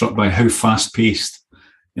were struck by how fast-paced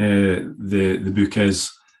the book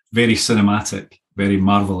is. Very cinematic, very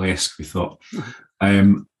Marvel-esque, we thought,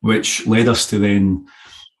 which led us to then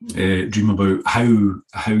dream about how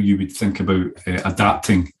you would think about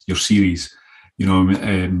adapting your series.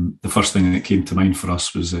 The first thing that came to mind for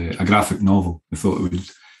us was a graphic novel. We thought it would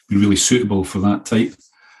be really suitable for that type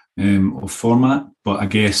of format. But I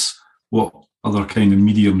guess, what other kind of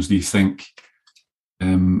mediums do you think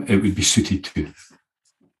it would be suited to?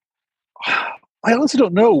 I honestly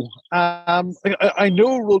don't know. I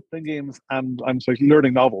know role-playing games, and I'm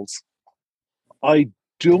learning novels. I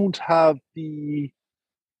don't have the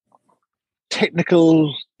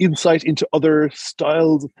technical insight into other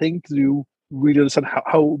styles of things to really understand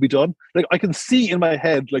how it will be done. I can see in my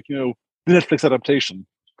head, the Netflix adaptation,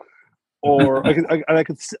 or I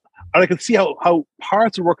can see how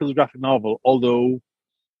parts would work as a graphic novel, although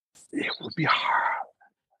it would be hard.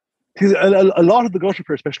 Because a lot of the Gutter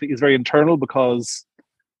Pair especially is very internal, because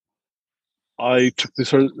I took this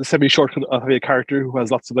sort of semi-shortcut of having a character who has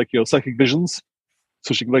lots of psychic visions,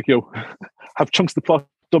 so she can have chunks of the plot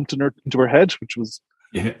dumped into her head, which was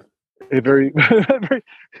a very, very,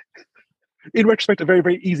 in retrospect, a very,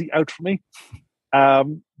 very easy out for me.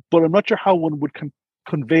 but I'm not sure how one would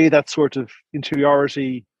convey that sort of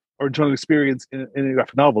interiority or internal experience in a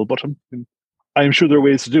graphic novel. But I'm sure there are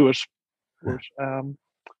ways to do it. But, and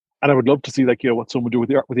I would love to see what someone would do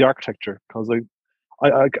with the architecture, because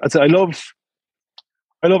I'd say I love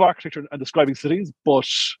architecture and describing cities, but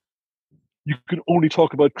you can only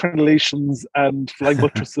talk about crenellations and flying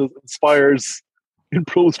buttresses and spires in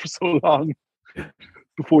prose for so long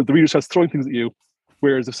before the reader starts throwing things at you.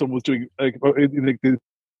 Whereas if someone was doing the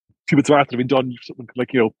few bits of art that have been done, someone could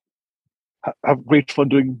have great fun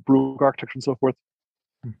doing Baroque architecture and so forth.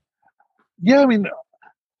 Yeah, I mean,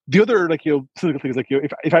 the other cynical thing is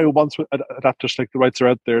if I want to adapt it, the rights are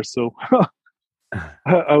out there, so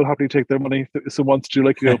I would happily take their money if someone wants to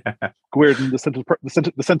do Guerdon,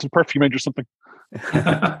 the scented perfume range or something.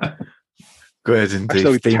 Guerdon,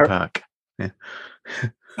 the theme park. Yeah.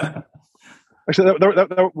 Actually,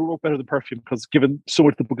 that would work better than perfume, because given so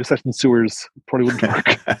much of the book is set in sewers, it probably wouldn't work.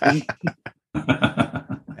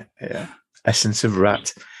 Yeah, essence of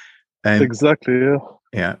rat. Exactly. Yeah.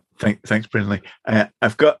 Yeah. Thanks, Brindley.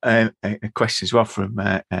 I've got a question as well from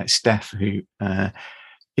Steph, who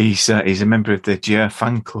he's a member of the GR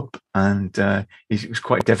fan club, and he was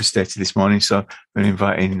quite devastated this morning. So we're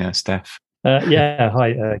inviting Steph.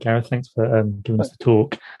 Hi, Gareth. Thanks for giving us the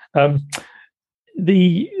talk.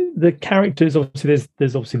 The characters, obviously,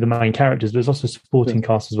 there's obviously the main characters, but there's also supporting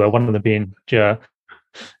cast as well. One of them being Jer,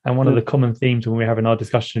 and one of the common themes when we were having our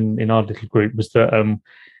discussion in our little group was that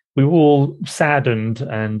we were all saddened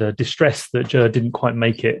and distressed that Jer didn't quite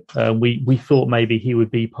make it. We thought maybe he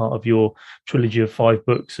would be part of your trilogy of 5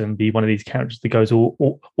 books and be one of these characters that goes all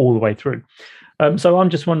the way through. So I'm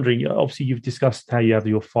just wondering, obviously you've discussed how you have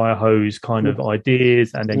your fire hose kind of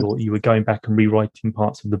ideas, and then you were going back and rewriting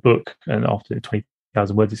parts of the book and after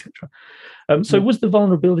 20,000 words, etc. So was the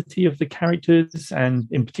vulnerability of the characters, and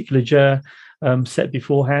in particular Jer, set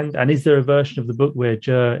beforehand? And is there a version of the book where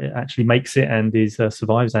Jer actually makes it and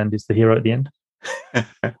survives and is the hero at the end?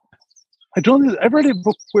 I don't think I've ever read a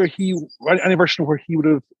book where any version where he would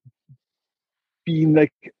have been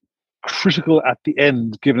critical at the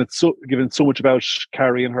end, given so much about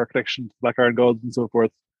Carrie and her connection to Black Iron Gods and so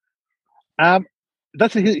forth.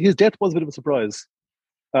 That's his death was a bit of a surprise.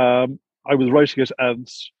 I was writing it and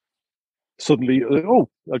suddenly,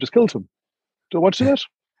 I just killed him. Do I want to do that?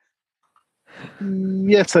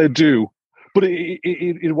 Yes, I do. But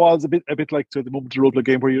it was a bit like the moment of the roleplay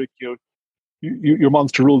game where your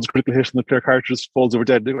monster rolls a critical hit and the player character just falls over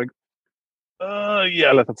dead. They're like,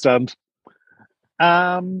 let that stand.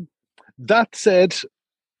 That said,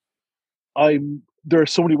 there are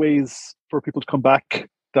so many ways for people to come back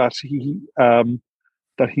that he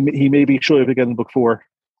may be showing up again in book 4.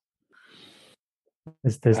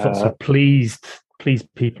 There's lots of pleased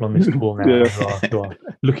people on this call now who are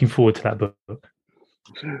looking forward to that book.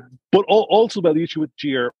 But also about the issue with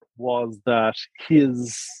Gier was that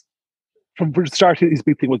from the start, his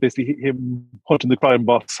big thing was basically him hunting the crime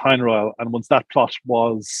boss Hanrahan, and once that plot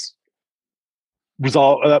was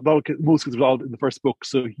resolved, most was resolved in the first book,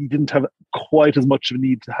 so he didn't have quite as much of a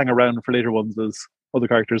need to hang around for later ones as other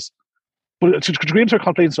characters. But to agree to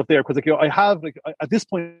complain stuff there, because I have at this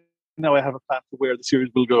point now I have a plan for where the series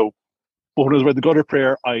will go. But when I was read the Gutter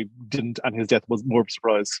Prayer, I didn't, and his death was more of a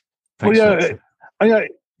surprise. Thanks,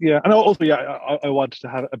 and also I wanted to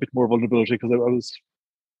have a bit more vulnerability, because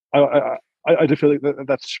I did feel like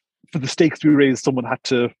that for the stakes to be raised, someone had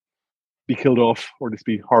to be killed off or at least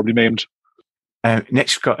be horribly maimed.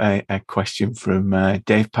 Next, we've got a question from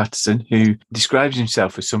Dave Patterson, who describes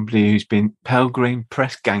himself as somebody who's been Pelgrane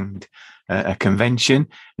press ganged at a convention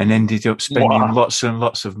and ended up spending lots and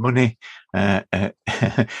lots of money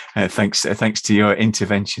thanks to your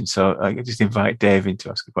intervention. So I just invite Dave in to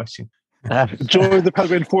ask a question. Enjoy the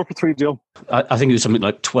Pelgrane 4 for 3 deal. I think it was something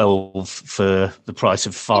like 12 for the price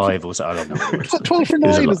of 5 or so. I don't know. 12 for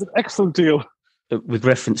 9 is an excellent deal. With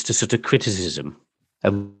reference to sort of criticism.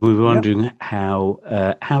 We were wondering how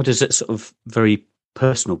does that sort of very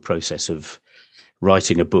personal process of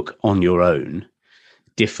writing a book on your own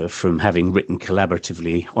differ from having written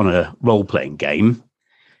collaboratively on a role-playing game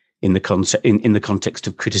in the context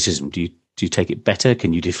of criticism? Do you take it better?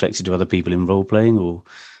 Can you deflect it to other people in role-playing, or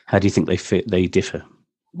how do you think they differ?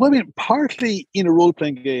 Well, I mean, partly in a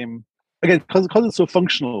role-playing game, again, because it's so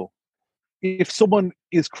functional, if someone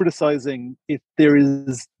is criticizing, if there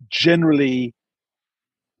is generally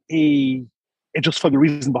a justifiable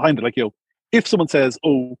reason behind it, if someone says,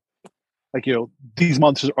 these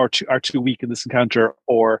monsters are too weak in this encounter,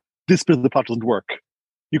 or this bit of the plot doesn't work,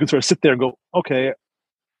 you can sort of sit there and go, okay,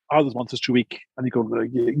 are those monsters too weak? And you go,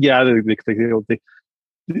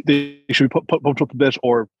 they should be pumped up a bit,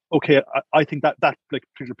 or okay, I think that like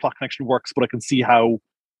particular plot connection works, but I can see how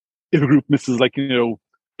if a group misses, like, you know,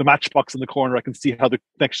 the matchbox in the corner, I can see how the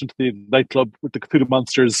connection to the nightclub with the Cthulhu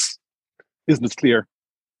monsters isn't as clear.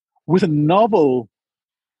 With a novel,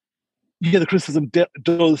 yeah, the criticism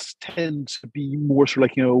does tend to be more sort of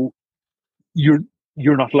like, you know,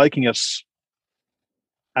 you're not liking it.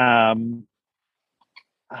 How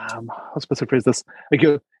supposed to phrase this? Like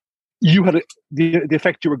you had the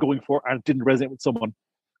effect you were going for, and it didn't resonate with someone.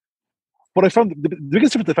 What I found, the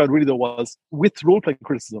biggest difference I found really though was with role playing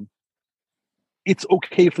criticism, it's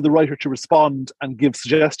okay for the writer to respond and give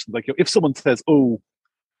suggestions. Like, you know, if someone says, "Oh,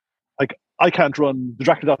 like I can't run the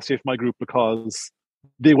Dracula dossier for my group because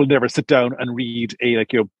they will never sit down and read a,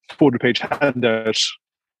 like, you know, 400-page handout.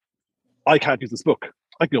 I can't use this book."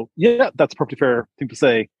 Like, you know, yeah, that's a perfectly fair thing to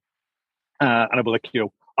say. And I will, like, you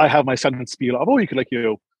know, I have my standard spiel of, oh, you could, like, you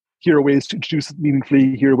know, here are ways to introduce it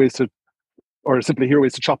meaningfully, here are ways to, or simply here are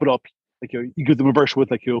ways to chop it up. Like, you know, you give them a version with,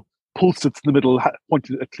 like, you know, post-its in the middle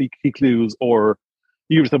pointing at key clues, or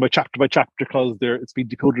you use them by chapter because it's been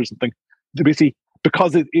decoded or something. They basically,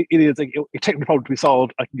 because it is like a technical problem to be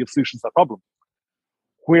solved, I can give solutions to that problem.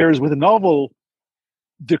 Whereas with a novel,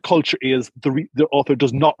 the culture is the author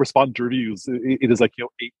does not respond to reviews. It is like, you know,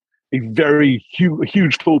 a very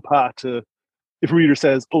huge faux pas to, if a reader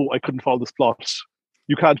says, "Oh, I couldn't follow this plot,"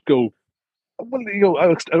 you can't go, "Well, you know,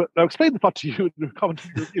 I'll explain the plot to you in a comment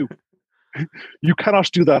review." You cannot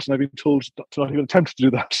do that, and I've been told to not even attempt to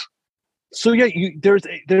do that. So yeah, there's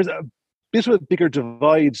a bit of a bigger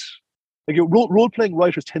divide. Like, you know, role-playing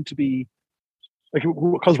writers tend to be, like,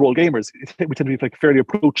 because we're all gamers, we tend to be like fairly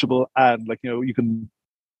approachable, and, like, you know, you can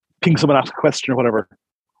ping someone, ask a question or whatever.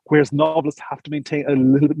 Whereas novelists have to maintain a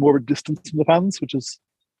little bit more of a distance from the fans, which is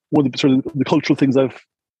one of the sort of the cultural things I've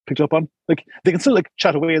picked up on. Like, they can still, like,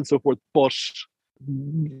 chat away and so forth, but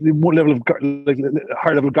more level of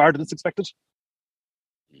higher level of guard than it's expected.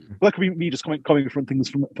 That could be me just coming from things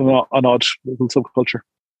from an odd little subculture.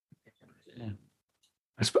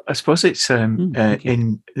 I suppose it's in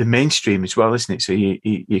the mainstream as well, isn't it? So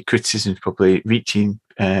your criticism is probably reaching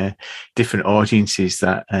different audiences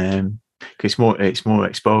that because it's more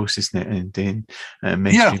exposed, isn't it? And in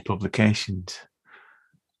mainstream publications.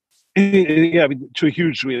 Yeah, I mean, to a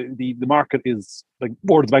huge degree, the market is like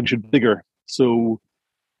orders of magnitude bigger. So,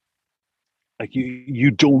 like,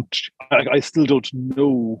 you don't, I still don't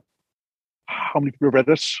know how many people have read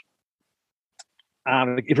it.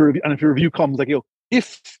 And like, if a review comes, like, you know,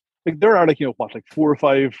 if, like, there are, like, you know, what, like 4 or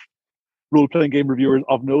 5 role-playing game reviewers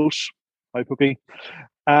of note, okay.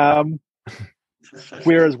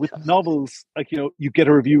 Whereas with novels, like, you know, you get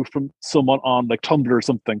a review from someone on, like, Tumblr or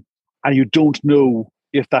something, and you don't know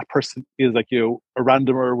if that person is, like, you know, a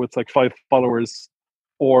randomer with, like, 5 followers,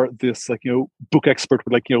 or this, like, you know, book expert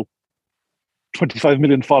with, like, you know, 25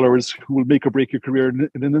 million followers who will make or break your career in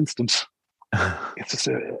an instant. It's just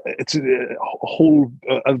a whole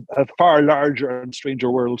a far larger and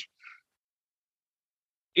stranger world.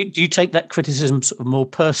 Do you take that criticism sort of more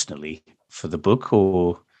personally for the book,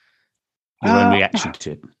 or your own reaction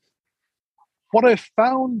to it? What I've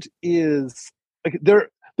found is, like,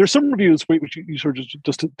 there's some reviews which you sort of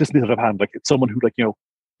just dismiss out of hand. Like, it's someone who, like, you know,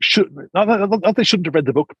 should not they shouldn't have read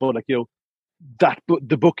the book, but, like, you know,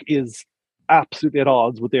 the book is absolutely at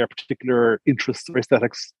odds with their particular interests or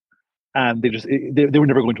aesthetics, and they were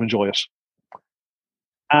never going to enjoy it.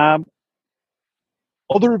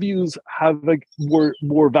 Other reviews have, like,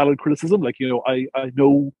 more valid criticism. Like, you know, I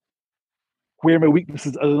know where my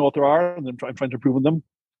weaknesses as an author are, and I'm trying to improve on them.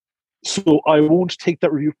 So I won't take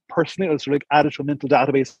that review personally. I'll sort of, like, add it to a mental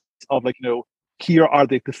database of, like, you know, here are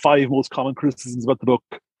the 5 most common criticisms about the book.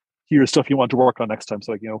 Here's stuff you want to work on next time.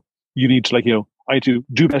 So, like, you know, you need to, like, you know, I need to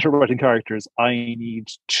do better writing characters. I need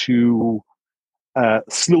to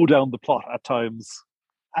slow down the plot at times.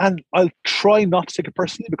 And I'll try not to take it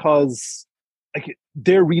personally, because, like,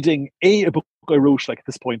 they're reading a book I wrote, like, at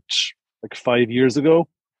this point, like, 5 years ago.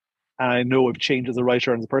 And I know I've changed as a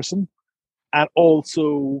writer and as a person. And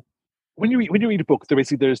also, when you read a book, there's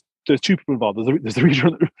 2 people involved. There's the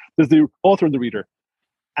reader, there's the author and the reader.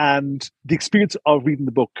 And the experience of reading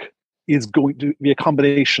the book is going to be a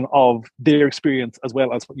combination of their experience as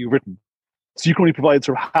well as what you've written. So you can only provide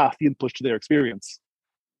sort of half the input to their experience.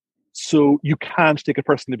 So you can't take it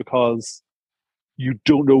personally, because you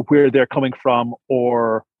don't know where they're coming from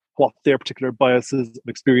or what their particular biases,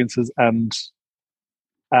 experiences, and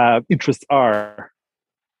interests are.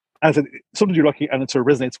 As sometimes you're lucky and it sort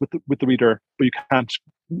of resonates with the reader, but you can't.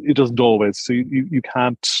 It doesn't always. So you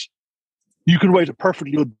can't you can write a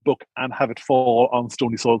perfectly good book and have it fall on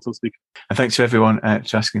stony soil, so to speak. And thanks to everyone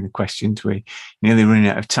for asking the questions. We're nearly running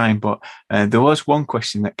out of time, but there was one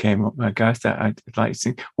question that came up, Gareth, that I'd like to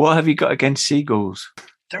think. What have you got against seagulls?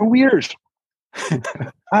 They're weird.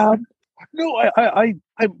 No, I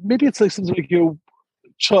maybe it's like something like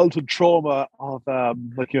childhood trauma of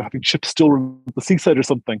having chips stolen at the seaside or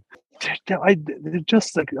something. They're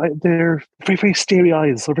just like they're very, very starry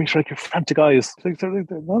eyes, or very like frantic eyes. They're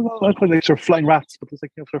not quite like sort of flying rats, but there's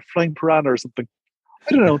like sort of flying piranha or something.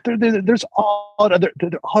 I don't know. There's odd, and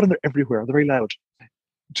they're odd, and they're everywhere. They're very loud.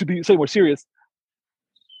 To be slightly more serious,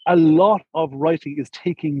 a lot of writing is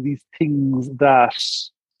taking these things that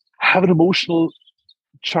have an emotional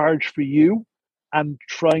charge for you and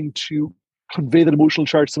trying to convey that emotional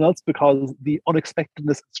charge to someone else, because the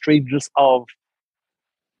unexpectedness and strangeness of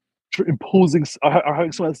imposing or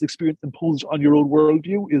having someone else's experience imposed on your own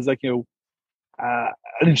worldview is like an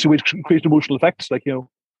interesting way to create an emotional effect. Like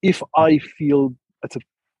if I feel I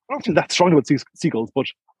don't feel that strong about seagulls, but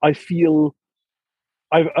I feel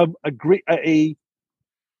I've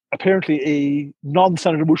apparently a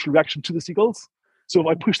non-standard emotional reaction to the seagulls. So if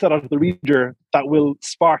I push that out of the reader, that will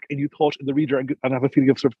spark a new thought in the reader and have a feeling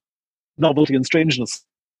of sort of novelty and strangeness,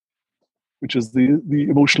 which is the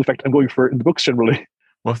emotional effect I'm going for in the books generally.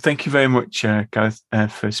 Well, thank you very much, Gareth,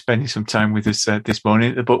 for spending some time with us this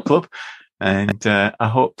morning at the book club. And I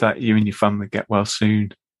hope that you and your family get well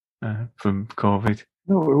soon from COVID.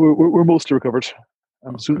 No, we're mostly recovered.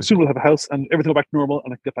 Soon we'll have a house and everything will go back to normal,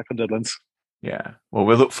 and I can get back on deadlines. Yeah. Well,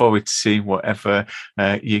 we look forward to seeing whatever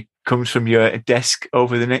comes from your desk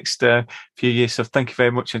over the next few years. So thank you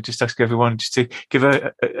very much. And just ask everyone just to give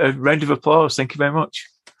a round of applause. Thank you very much.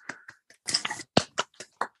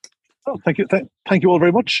 Oh, thank you. Thank you all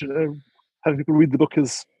very much. Having people read the book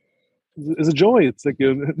is a joy. It's like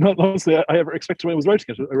not honestly I ever expected when I was writing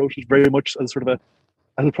it. I wrote it very much as sort of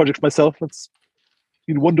as a project for myself. It's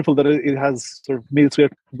been wonderful that it has sort of made its way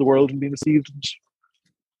out to the world and been received and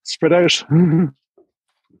spread out.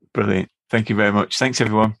 Brilliant. Thank you very much. Thanks,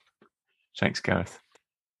 everyone. Thanks, Gareth.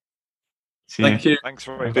 Thank you. Thanks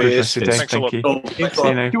for Have a good rest of the day. Thanks a lot. Thank you. Thanks See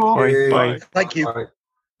you now. Bye. Thank you. Bye.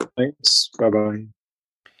 Thanks. Bye-bye.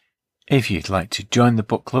 If you'd like to join the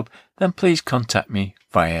book club, then please contact me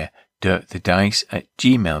via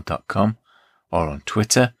dirtthedice@gmail.com or on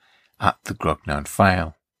Twitter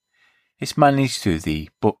 @thegrognardfile. It's managed through the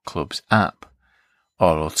Book Club's app,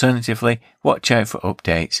 or alternatively, watch out for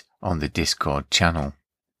updates on the Discord channel.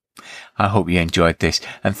 I hope you enjoyed this,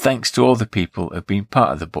 and thanks to all the people who have been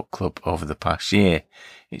part of the book club over the past year.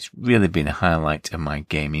 It's really been a highlight of my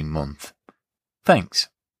gaming month. Thanks.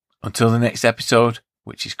 Until the next episode,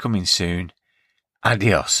 which is coming soon,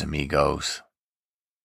 adios amigos.